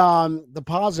 the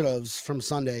positives from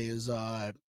Sunday is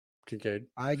Kincaid.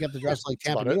 I got to dress like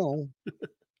Tampa Neal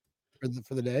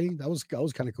for the day. That was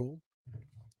kind of cool.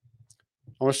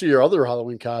 I want to see your other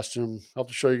Halloween costume. I'll have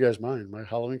to show you guys mine. My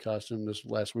Halloween costume this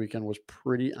last weekend was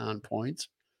pretty on point.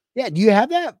 Yeah, do you have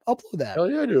that? Upload that.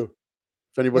 Hell yeah, I do.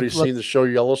 If anybody's seen the show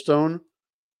Yellowstone,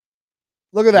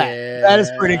 look at that. Yeah. That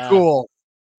is pretty cool.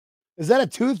 Is that a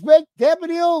toothpick, Tampa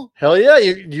Neal? Hell yeah!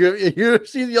 You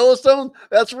see the Yellowstone?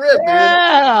 That's Rip,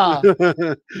 man.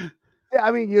 Yeah,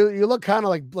 I mean, you look kind of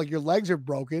like your legs are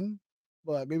broken,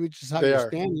 but maybe it's just how you're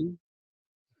standing.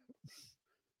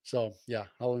 So yeah,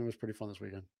 Halloween was pretty fun this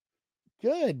weekend.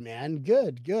 Good, man.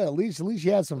 Good. At least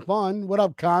you had some fun. What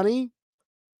up, Connie?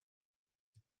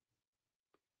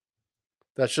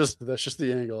 That's just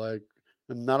the angle.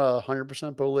 I'm not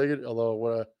 100% bow-legged,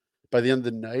 although by the end of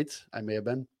the night I may have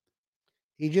been.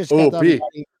 He just got done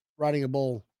riding a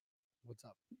bull. What's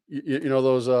up? You know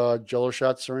those Jello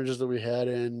shot syringes that we had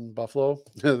in Buffalo?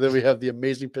 That we have the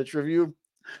amazing picture of you.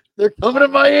 They're coming to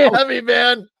Miami,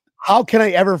 man. How can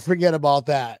I ever forget about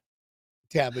that,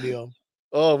 Tampa Neal?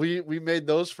 Oh, we made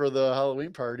those for the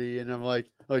Halloween party, and I'm like,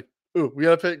 ooh, we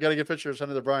gotta get pictures,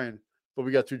 send it to Brian. But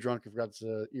we got too drunk and forgot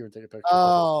to even take a picture.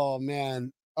 Oh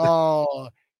man. Oh,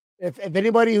 if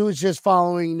anybody who's just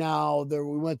following now,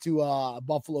 we went to a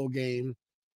Buffalo game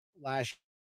last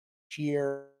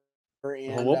year,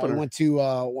 and we went to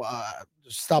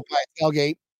stop by a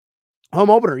tailgate home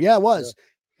opener. Yeah, it was.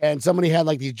 Yeah. And somebody had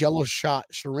like these Jello shot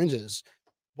syringes,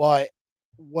 but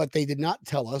what they did not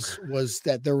tell us was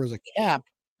that there was a cap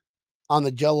on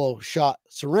the Jello shot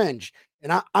syringe,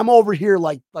 and I'm over here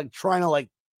like trying to like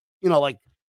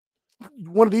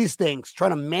one of these things, trying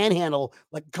to manhandle,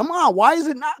 like, come on, why is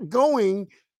it not going?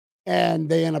 And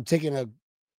they end up taking a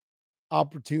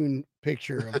opportune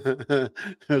picture of it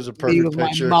was a perfect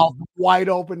picture. My mouth wide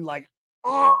open, like,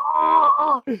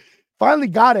 finally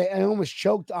got it, and I almost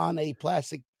choked on a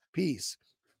plastic piece.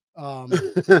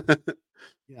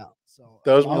 Yeah, so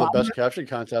that was one of the best caption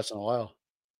contests in a while.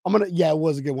 It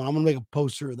was a good one. I'm gonna make a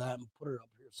poster of that and put it up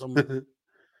here somewhere in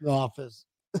the office.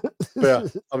 Yeah,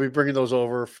 I'll be bringing those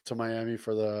over to Miami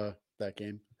for that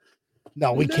game.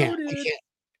 No, we can't.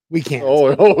 We can't.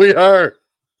 Oh, we are.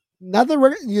 Not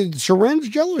the syringe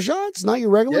Jello shots, not your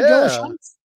regular Jello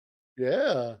shots.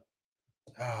 Yeah,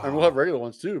 and we'll have regular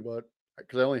ones too, but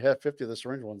because I only have 50 of the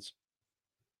syringe ones.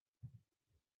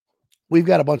 We've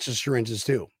got a bunch of syringes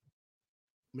too.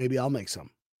 Maybe I'll make some.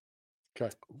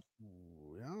 Okay.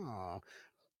 Yeah.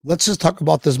 Let's just talk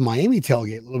about this Miami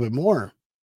tailgate a little bit more.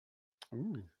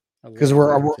 Ooh. because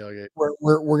love tailgate.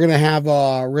 we're gonna have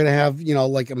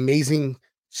like amazing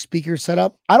speakers set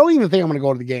up. I don't even think I'm gonna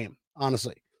go to the game,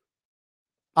 honestly.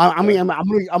 I mean, I'm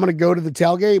gonna go to the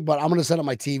tailgate, but I'm gonna set up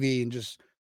my TV and just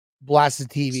blast the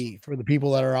TV for the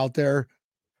people that are out there.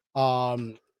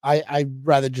 I'd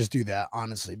rather just do that,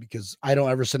 honestly, because I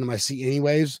don't ever sit in my seat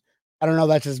anyways. I don't know.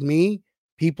 That's just me.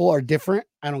 People are different.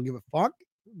 I don't give a fuck.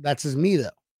 That's just me, though.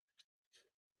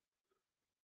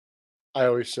 I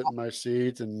always sit in my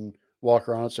seat and walk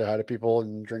around, say hi to people,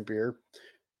 and drink beer.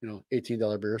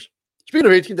 $18 beers. Speaking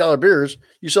of $18 beers,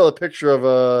 you saw the picture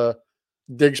of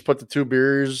Diggs put the 2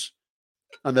 beers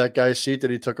on that guy's seat that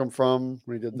he took them from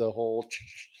when he did the whole.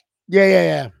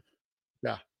 Yeah.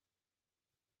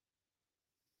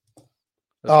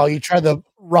 That's Oh, you tried the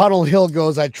Ronald Hill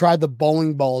goes. I tried the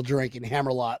bowling ball drink in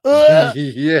Hammerlot. yeah,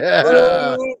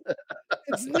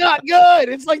 It's not good.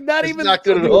 It's like not it's even not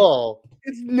good at all.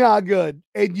 It's not good.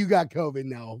 And you got COVID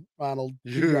now, Ronald.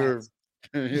 You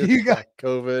got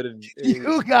COVID and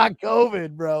you got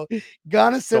COVID, bro.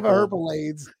 Gonna sip a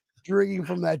Herbalades drinking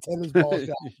from that tennis ball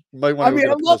shot. I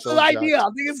love the idea. I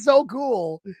think it's so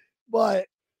cool, but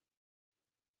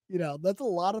that's a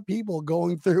lot of people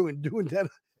going through and doing that.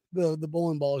 The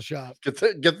bowling ball shot.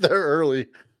 Get there early.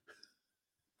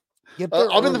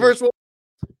 I'll be the early. first one.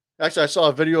 Actually, I saw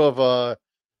a video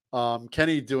of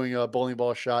Kenny doing a bowling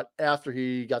ball shot after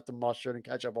he got the mustard and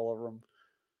ketchup all over him.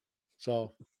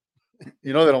 So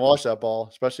they don't wash that ball,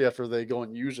 especially after they go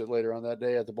and use it later on that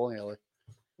day at the bowling alley.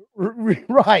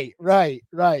 Right.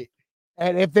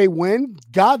 And if they win,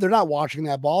 God, they're not washing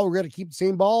that ball. We're gonna keep the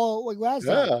same ball like last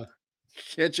time. Yeah,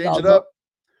 can't change it up.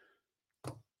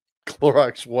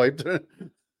 Clorox wiped it.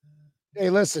 Hey,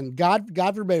 listen, God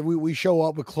forbid we show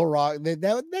up with Clorox.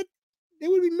 They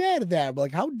would be mad at that. But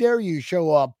like, how dare you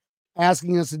show up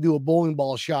asking us to do a bowling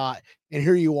ball shot, and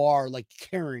here you are, like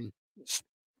Karen,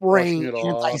 spraying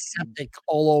antiseptic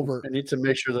all over. I need to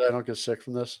make sure that I don't get sick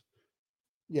from this.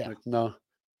 Yeah, like, no.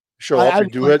 Show up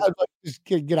and do it. Just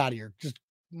get out of here. Just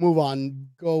move on.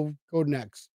 Go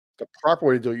next. The proper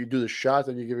way to do it: you do the shot,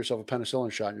 then you give yourself a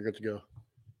penicillin shot, and you're good to go.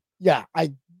 Yeah,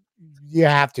 you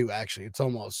have to actually. It's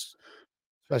almost,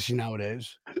 especially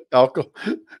nowadays.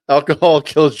 Alcohol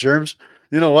kills germs.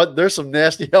 You know what? There's some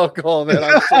nasty alcohol in that.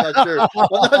 I'm still not sure.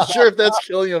 I'm not sure if that's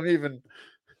killing them even.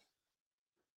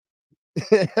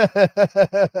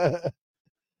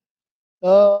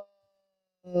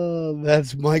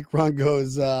 That's Mike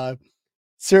Rongo's.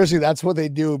 Seriously, that's what they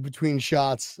do between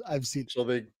shots. I've seen. So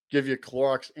they give you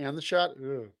Clorox and the shot.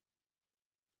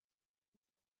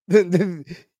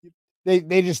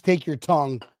 They just take your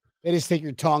tongue. They just take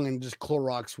your tongue and just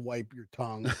Clorox wipe your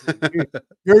tongue.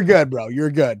 You're good, bro. You're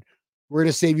good. We're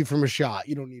gonna save you from a shot.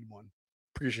 You don't need one.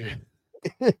 Appreciate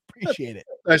it. Appreciate it.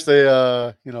 Nice they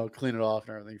clean it off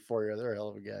and everything for you. They're a hell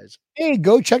of a guys. Hey,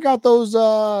 go check out those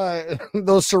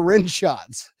syringe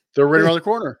shots. They're right around the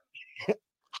corner.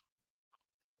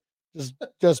 Just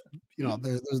there's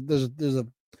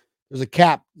a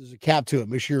cap. There's a cap to it.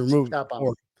 Make sure you remove it.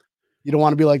 You don't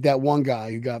want to be like that one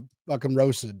guy who got fucking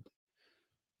roasted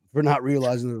for not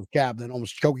realizing there was a cap, then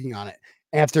almost choking on it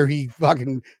after he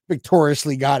fucking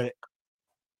victoriously got it.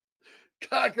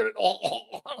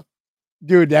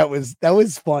 Dude, that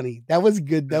was funny. That was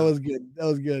good. That was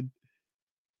good.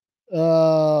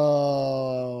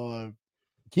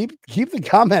 Keep the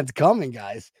comments coming,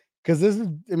 guys. Because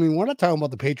we're not talking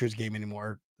about the Patriots game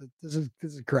anymore. This is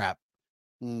crap.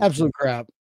 Absolute crap.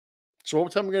 So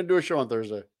what time are we gonna do a show on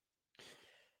Thursday?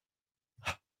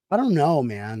 I don't know,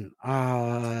 man.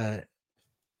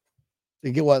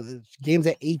 They get what games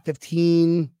at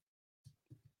 8:15.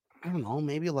 I don't know,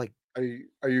 maybe like. Are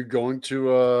you going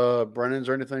to Brennan's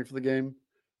or anything for the game?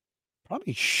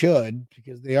 Probably should,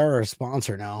 because they are a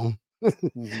sponsor now.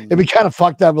 It'd be kind of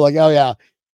fucked up. Like, oh yeah,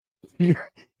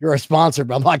 you're a sponsor,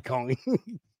 but I'm not going.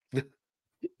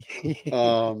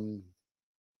 I'm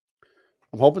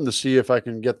hoping to see if I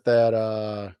can get that.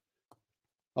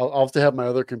 I'll have to have my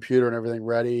other computer and everything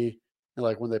ready, and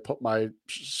like when they put my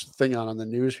thing on the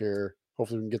news here,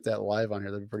 hopefully we can get that live on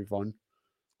here. That'd be pretty fun.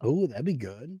 Oh, that'd be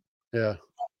good. Yeah.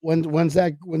 When's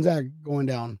that going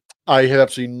down? I have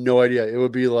absolutely no idea. It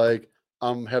would be like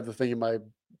have the thing in my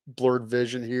blurred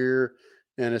vision here,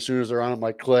 and as soon as they're on, I'm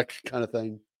like click kind of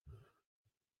thing.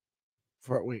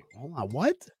 Wait, hold on.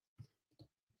 What?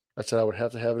 I said I would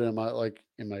have to have it in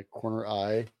my corner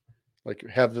eye, like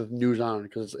have the news on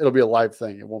because it'll be a live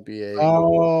thing. It won't be a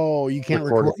you can't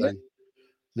record thing.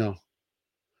 No.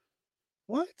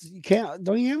 What? You can't?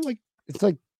 Don't you have like it's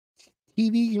like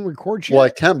TV can record shit? Well, I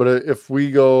can, but if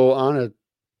we go on at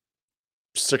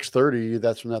 6:30,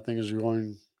 that's when that thing is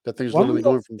going. That thing is literally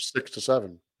going from 6 to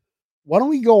 7. Why don't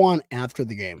we go on after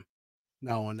the game?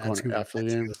 No, and that's Going after the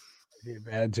game. be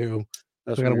bad too.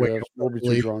 That's We gotta gonna wake wake up We'll be too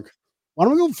early. drunk. Why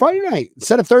don't we go Friday night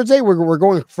instead of Thursday? We're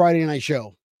going Friday night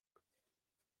show.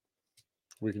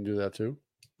 We can do that too.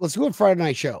 Let's do a Friday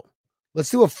night show. Let's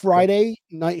do a Friday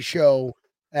night show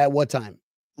at what time?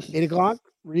 8 o'clock.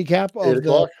 Recap of 8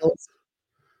 o'clock. All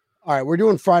right, we're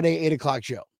doing Friday 8 o'clock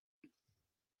show.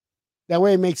 That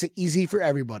way, it makes it easy for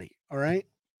everybody. All right.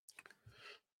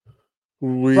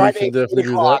 We Friday can 8 definitely do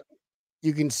that. o'clock.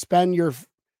 You can spend your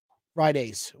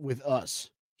Fridays with us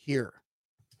here.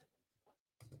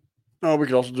 Oh, we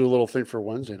could also do a little thing for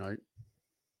Wednesday night.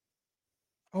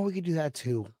 Oh, we could do that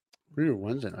too. We do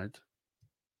Wednesday night.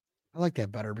 I like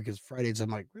that better because Fridays I'm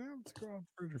like, well, let's go out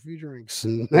for a few drinks.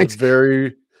 And That's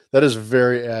that is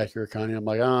very accurate, Connie. I'm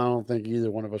like, I don't think either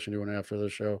one of us can do one after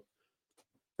this show.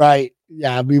 right.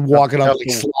 Yeah, I'll be walking up Have like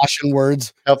to- sloshing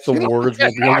words. Half the words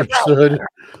will be understood.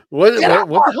 What the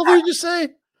hell did you say?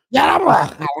 Yeah,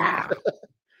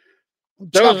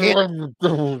 That was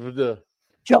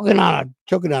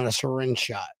choking on a syringe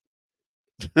shot.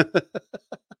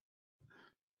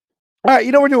 All right,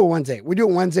 you know we're doing Wednesday. We're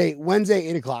doing Wednesday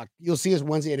 8 o'clock. You'll see us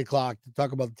Wednesday 8 o'clock to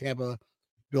talk about the Tampa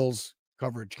Bills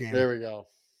coverage game. There we go.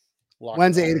 Lock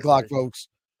Wednesday it 8 down, o'clock, everybody. folks.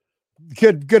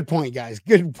 Good point, guys.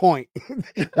 Good point.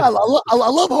 I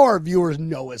love how our viewers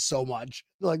know us so much.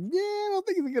 They're like, yeah, I don't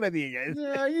think it's a good idea, guys.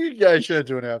 Yeah, you guys should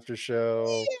do an after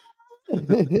show.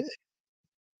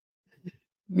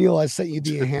 Neil, I sent you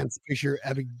the enhanced picture,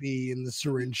 Epic B in the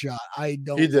syringe shot. I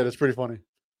don't. He did. It's pretty funny.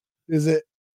 Is it?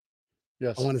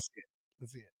 Yes. I want to see it.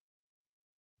 Let's see it.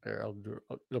 Here, I'll do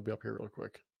it. It'll be up here real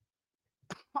quick.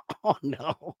 Oh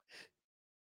no.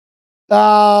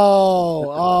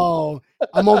 Oh,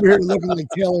 I'm over here looking like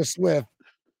Taylor Swift.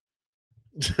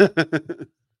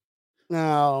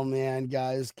 Oh man,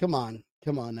 guys, come on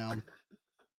now.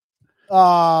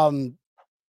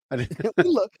 I need, we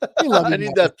love I you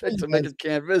need guys. that pic to make it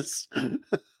canvas.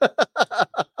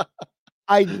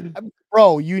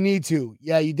 Bro, you need to.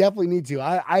 Yeah, you definitely need to.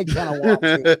 I kind of want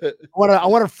to. I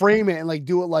want to frame it and like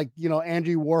do it like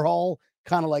Andy Warhol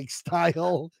kind of like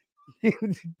style.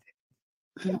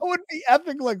 That would be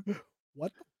epic. Like,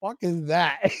 what the fuck is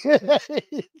that?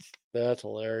 That's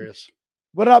hilarious.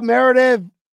 What up, Meredith?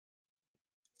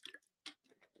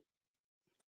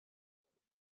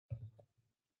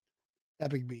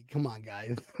 Epic beat. Come on,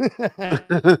 guys.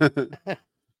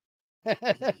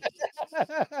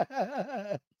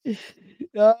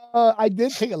 I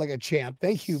did take it like a champ.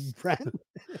 Thank you, Brent.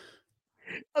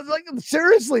 I was like,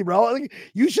 seriously, bro. Like,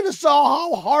 you should have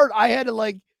saw how hard I had to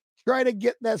like try to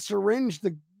get that syringe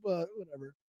to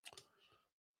whatever.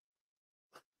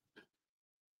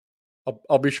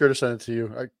 I'll be sure to send it to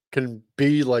you. I can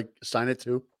be like sign it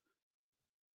too.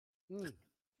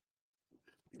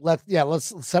 Let's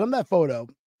send them that photo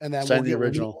and then Send the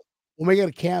original. We'll make it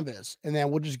a canvas and then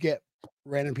we'll just get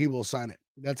random people to sign it.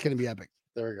 That's gonna be epic.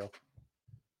 There we go.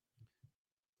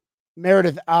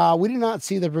 Meredith, we did not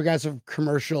see the Progressive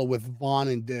commercial with Vaughn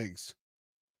and Diggs.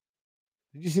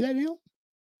 Did you see that, Neil?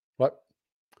 What?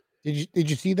 Did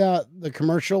you see the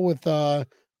commercial with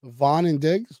Vaughn and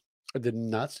Diggs? I did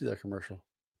not see that commercial.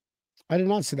 I did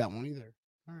not see that one either.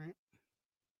 All right.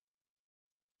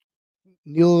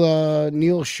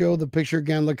 Neil, show the picture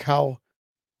again. Look how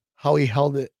he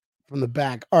held it from the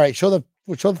back. All right, show the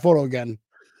photo again.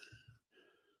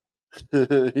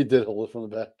 He did hold it from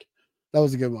the back. That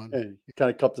was a good one. Hey, he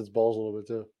kind of cupped his balls a little bit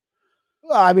too.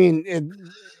 Well, I mean, it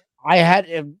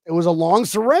was a long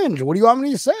syringe. What do you want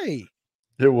me to say?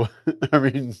 It was. I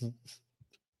mean,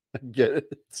 I get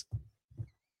it.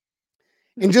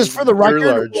 And just for the Very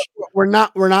record, large.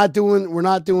 we're not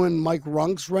doing Mike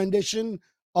Runk's rendition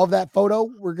of that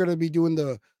photo. We're going to be doing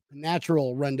the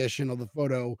natural rendition of the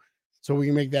photo, so we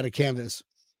can make that a canvas.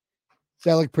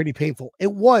 That looked pretty painful.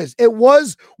 It was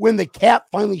when the cap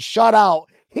finally shot out,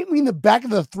 hit me in the back of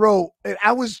the throat, and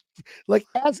I was like,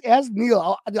 as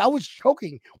Neil, I was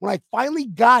choking when I finally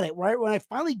got it. Right when I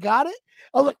finally got it,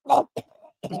 I was like, oh,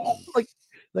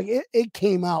 like it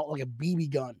came out like a BB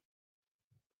gun.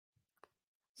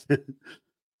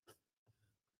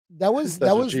 That was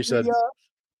she said.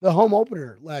 The home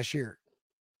opener last year.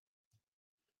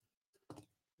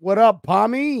 What up,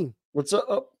 Pommy? What's up?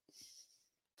 Oh.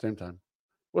 Same time.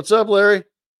 What's up, Larry?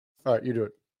 All right, you do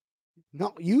it.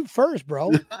 No, you first,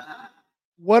 bro.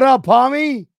 What up,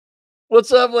 Pommy?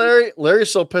 What's up, Larry?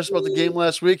 Larry's so pissed about the game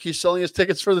last week. He's selling his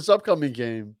tickets for this upcoming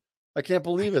game. I can't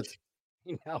believe it.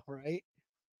 You know, right?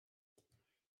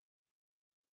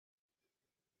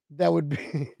 That would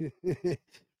be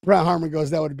Brett Harmon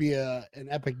goes, that would be an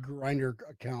Epic Grinder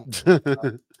account.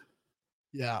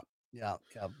 Yeah,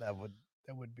 that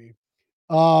would be.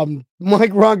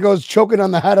 Mike Ronco's choking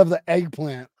on the head of the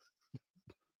eggplant.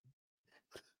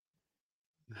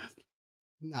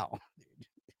 No.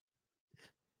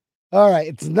 All right,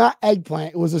 it's not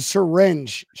eggplant. It was a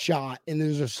syringe shot, and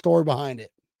there's a story behind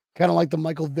it, kind of like the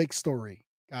Michael Vick story,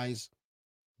 guys.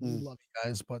 Love you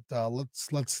guys, but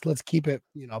let's keep it,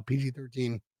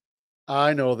 PG-13.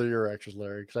 I know that you're extras,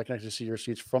 Larry, because I can actually see your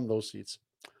seats from those seats.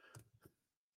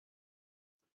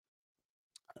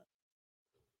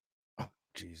 Oh,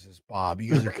 Jesus, Bob,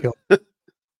 you guys are killing.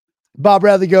 Bob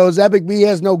Bradley goes, Epic B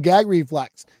has no gag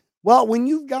reflex. Well, when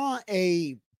you've got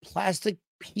a plastic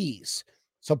piece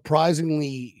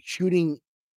surprisingly shooting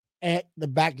at the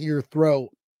back of your throat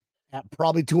at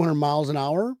probably 200 miles an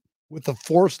hour with the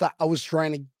force that I was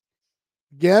trying to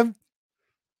give,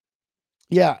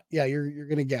 you're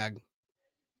gonna gag.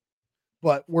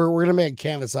 But we're gonna make a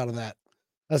canvas out of that.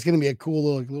 That's gonna be a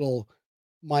cool little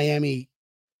Miami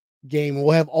game.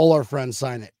 We'll have all our friends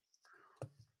sign it.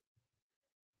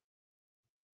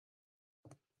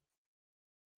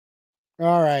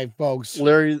 All right, folks.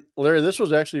 Larry, this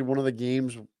was actually one of the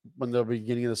games when the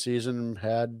beginning of the season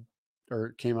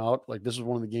came out. Like, this is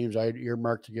one of the games I had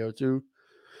earmarked to go to.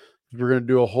 We're going to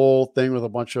do a whole thing with a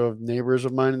bunch of neighbors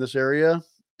of mine in this area,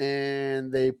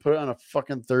 and they put it on a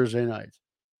fucking Thursday night.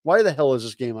 Why the hell is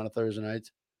this game on a Thursday night?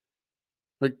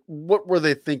 Like, what were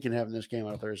they thinking having this game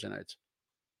on a Thursday night?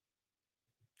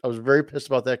 I was very pissed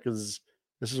about that because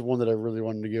this is one that I really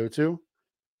wanted to go to.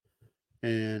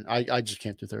 And I just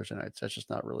can't do Thursday nights. That's just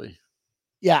not really.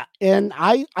 Yeah. And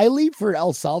I leave for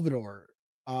El Salvador.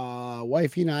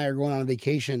 Wifey and I are going on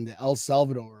vacation to El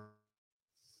Salvador.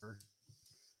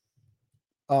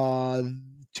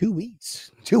 2 weeks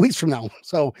from now.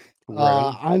 So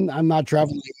I'm not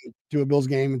traveling to a Bills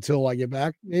game until I get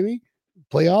back. Maybe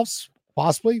playoffs,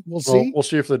 possibly. We'll see. We'll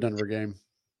see if the Denver game.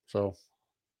 So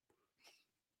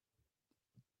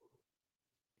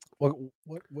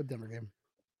what Denver game?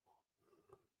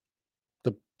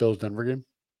 The Bills Denver game.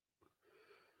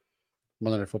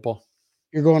 Monday Night Football.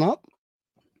 You're going up?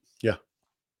 Yeah.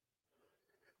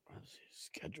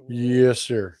 Schedule. Yes,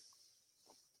 sir.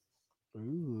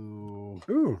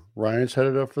 Ooh. Ryan's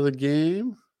headed up for the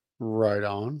game. Right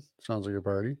on. Sounds like a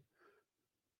party.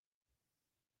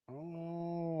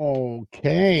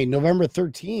 Okay. November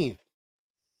 13th.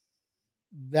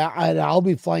 I'll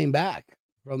be flying back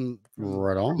from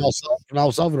right on from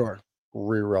El Salvador.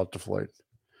 Reroute the flight.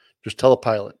 Just tell the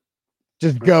pilot.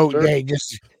 Just go. Hey,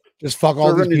 just fuck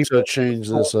all these people. To change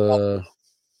this. All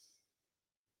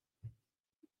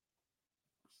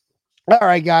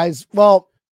right, guys. Well,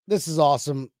 this is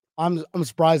awesome. I'm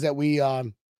surprised that we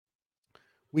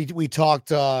talked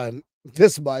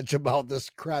this much about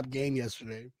this crap game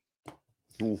yesterday.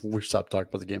 We stopped talking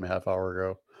about the game a half hour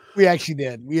ago. We actually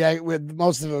did. With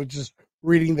most of it was just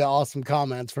reading the awesome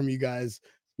comments from you guys.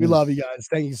 We love you guys.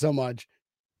 Thank you so much.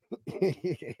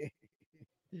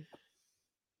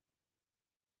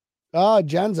 Oh,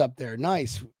 Jen's up there.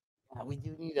 Nice. We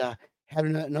do need to have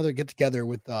another get together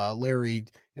with Larry,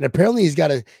 and apparently he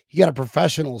got a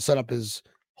professional set up his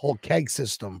whole keg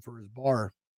system for his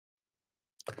bar.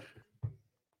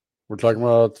 We're talking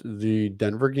about the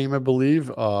Denver game, I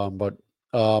believe. But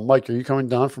Mike, are you coming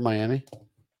down from Miami?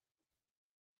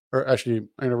 Or actually,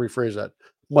 I'm going to rephrase that.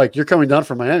 Mike, you're coming down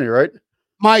from Miami, right?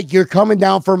 Mike, you're coming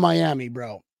down from Miami,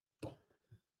 bro.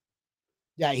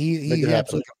 Yeah, he's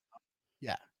absolutely.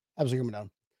 Yeah, absolutely coming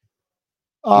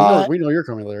down. We know you're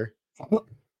coming, Larry.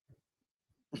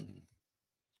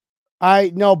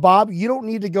 No, Bob, you don't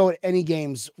need to go to any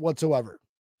games whatsoever.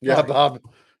 Yeah, sorry. Bob.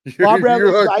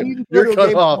 You're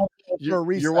cut off.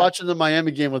 You're watching the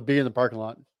Miami game with B in the parking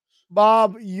lot.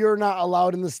 Bob, you're not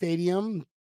allowed in the stadium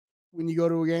when you go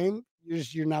to a game.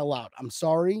 You're not allowed. I'm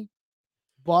sorry,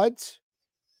 but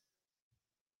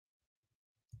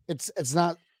it's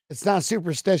not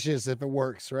superstitious if it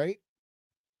works, right?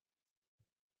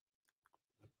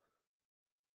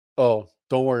 Oh,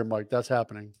 don't worry, Mike. That's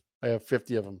happening. I have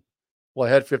 50 of them. Well,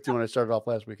 I had 50 when I started off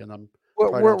last weekend.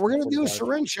 We're going to do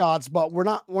syringe shots, but we're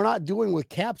not doing with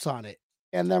caps on it.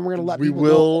 And then we're going to let people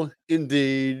will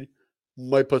indeed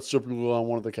might put super glue on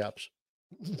one of the caps.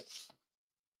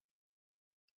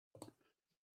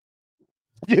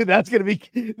 Dude,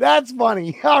 that's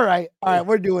funny. All right,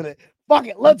 we're doing it. Fuck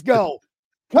it, let's go.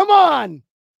 Come on.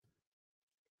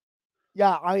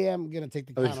 Yeah, I am gonna take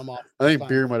the condom off. I think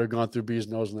beer might have gone through B's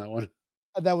nose in that one.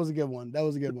 That was a good one.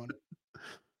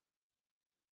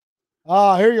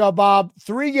 Here you go, Bob.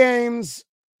 3 games,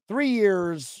 3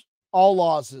 years, all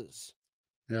losses.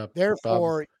 Yeah.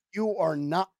 Therefore, Bob, you are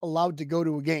not allowed to go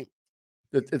to a game.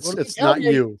 It's not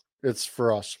you. It's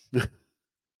for us.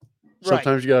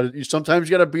 Sometimes you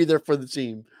gotta be there for the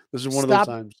team. This is one of those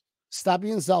times. Stop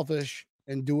being selfish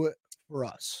and do it for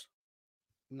us,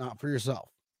 not for yourself.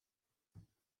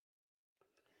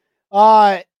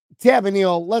 Tab and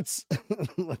Neil, let's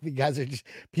the guys are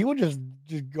people just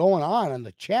going on in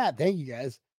the chat. Thank you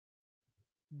guys.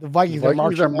 The Vikings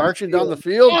are marching down the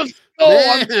field.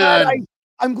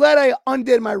 I'm glad I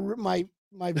undid my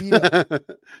veto.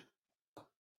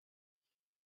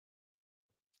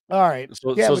 All right.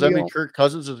 So does that mean Kirk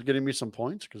Cousins is getting me some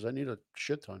points? Because I need a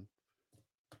shit ton.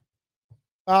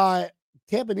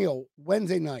 Tampa Neil,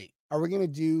 Wednesday night, are we going to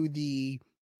do the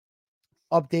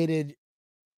updated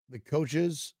the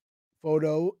coaches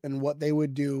photo and what they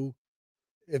would do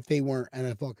if they weren't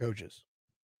NFL coaches?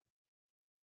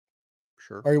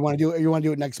 Sure. Or you want to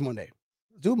do it next Monday?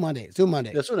 Do Monday.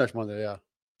 Let's do next Monday, yeah.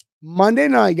 Monday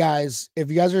night, guys. If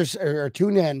you guys are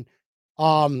tuned in,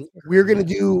 we're gonna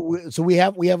do. So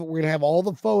we're gonna have all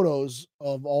the photos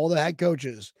of all the head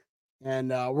coaches, and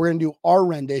we're gonna do our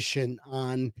rendition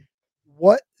on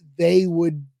what they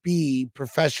would be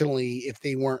professionally if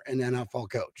they weren't an NFL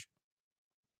coach,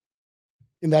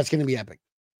 and that's gonna be epic.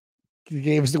 You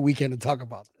gave us the weekend to talk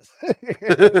about this.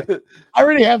 I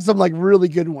already have some like really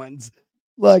good ones.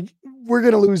 Like we're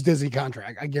gonna lose Disney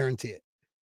contract, I guarantee it.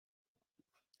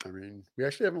 I mean, we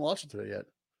actually haven't lost it today yet.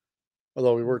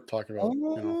 Although we were talking about,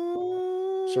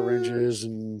 syringes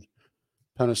and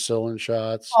penicillin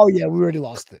shots. Oh yeah, we already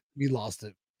lost it. We lost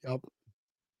it. Yep.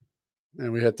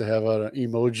 And we had to have an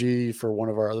emoji for one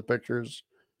of our other pictures.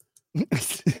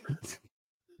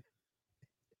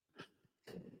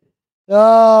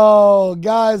 Oh,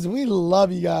 guys, we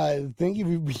love you guys. Thank you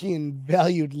for being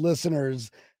valued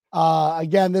listeners.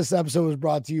 Again, this episode was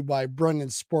brought to you by Brendan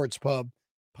Sports Pub,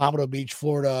 Pompano Beach,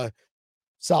 Florida,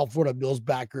 South Florida Bills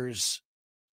Backers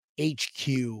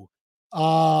HQ.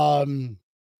 And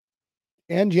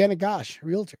Janet Gosh,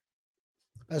 realtor.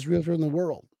 Best realtor in the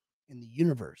world, in the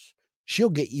universe. She'll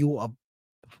get you a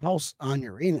house on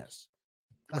Uranus.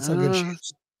 That's how good she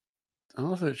is. I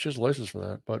don't know if she's licensed for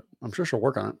that, but I'm sure she'll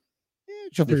work on it.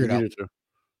 She'll figure it out.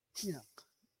 Yeah.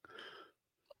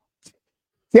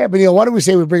 Yeah, but Neil, why don't we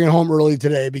say we bring it home early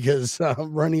today because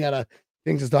I'm running out of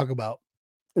things to talk about.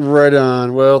 Right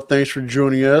on. Well, thanks for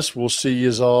joining us. We'll see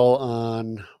you all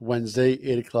on Wednesday,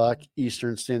 8 o'clock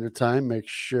Eastern Standard Time. Make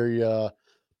sure you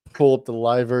pull up the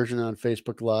live version on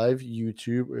Facebook Live,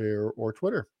 YouTube, or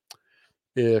Twitter.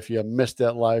 If you missed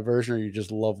that live version or you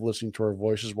just love listening to our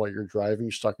voices while you're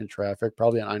driving, stuck in traffic,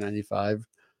 probably on I-95,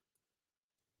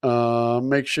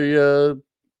 make sure you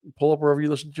pull up wherever you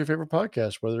listen to your favorite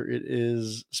podcast, whether it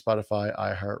is Spotify,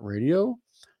 iHeartRadio.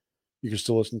 You can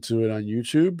still listen to it on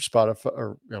YouTube, Spotify,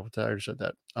 or I already said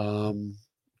that.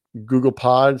 Google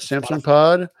Pod, Samsung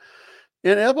Pod,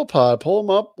 and Apple Pod. Pull them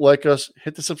up, like us,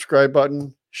 hit the subscribe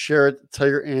button, share it, tell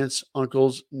your aunts,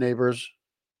 uncles, neighbors.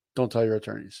 Don't tell your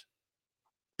attorneys.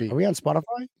 Are we on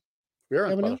Spotify? We are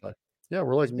on Spotify. Yeah,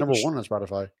 we're like number one on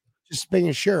Spotify. Just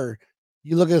making sure.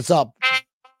 You look us up.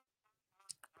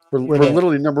 We're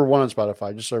literally number one on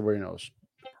Spotify, just so everybody knows.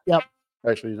 Yep.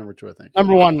 Actually, number two, I think.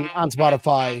 Number one on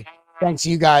Spotify. Thanks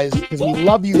to you guys, because we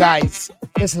love you guys.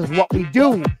 This is what we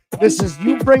do.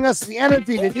 You bring us the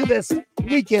energy to do this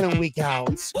week in and week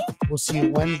out. We'll see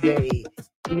you Wednesday,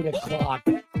 8 o'clock.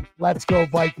 Let's go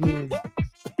Vikings.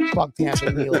 Fuck Tampa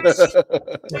Neils.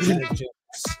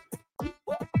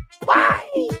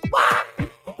 Bye.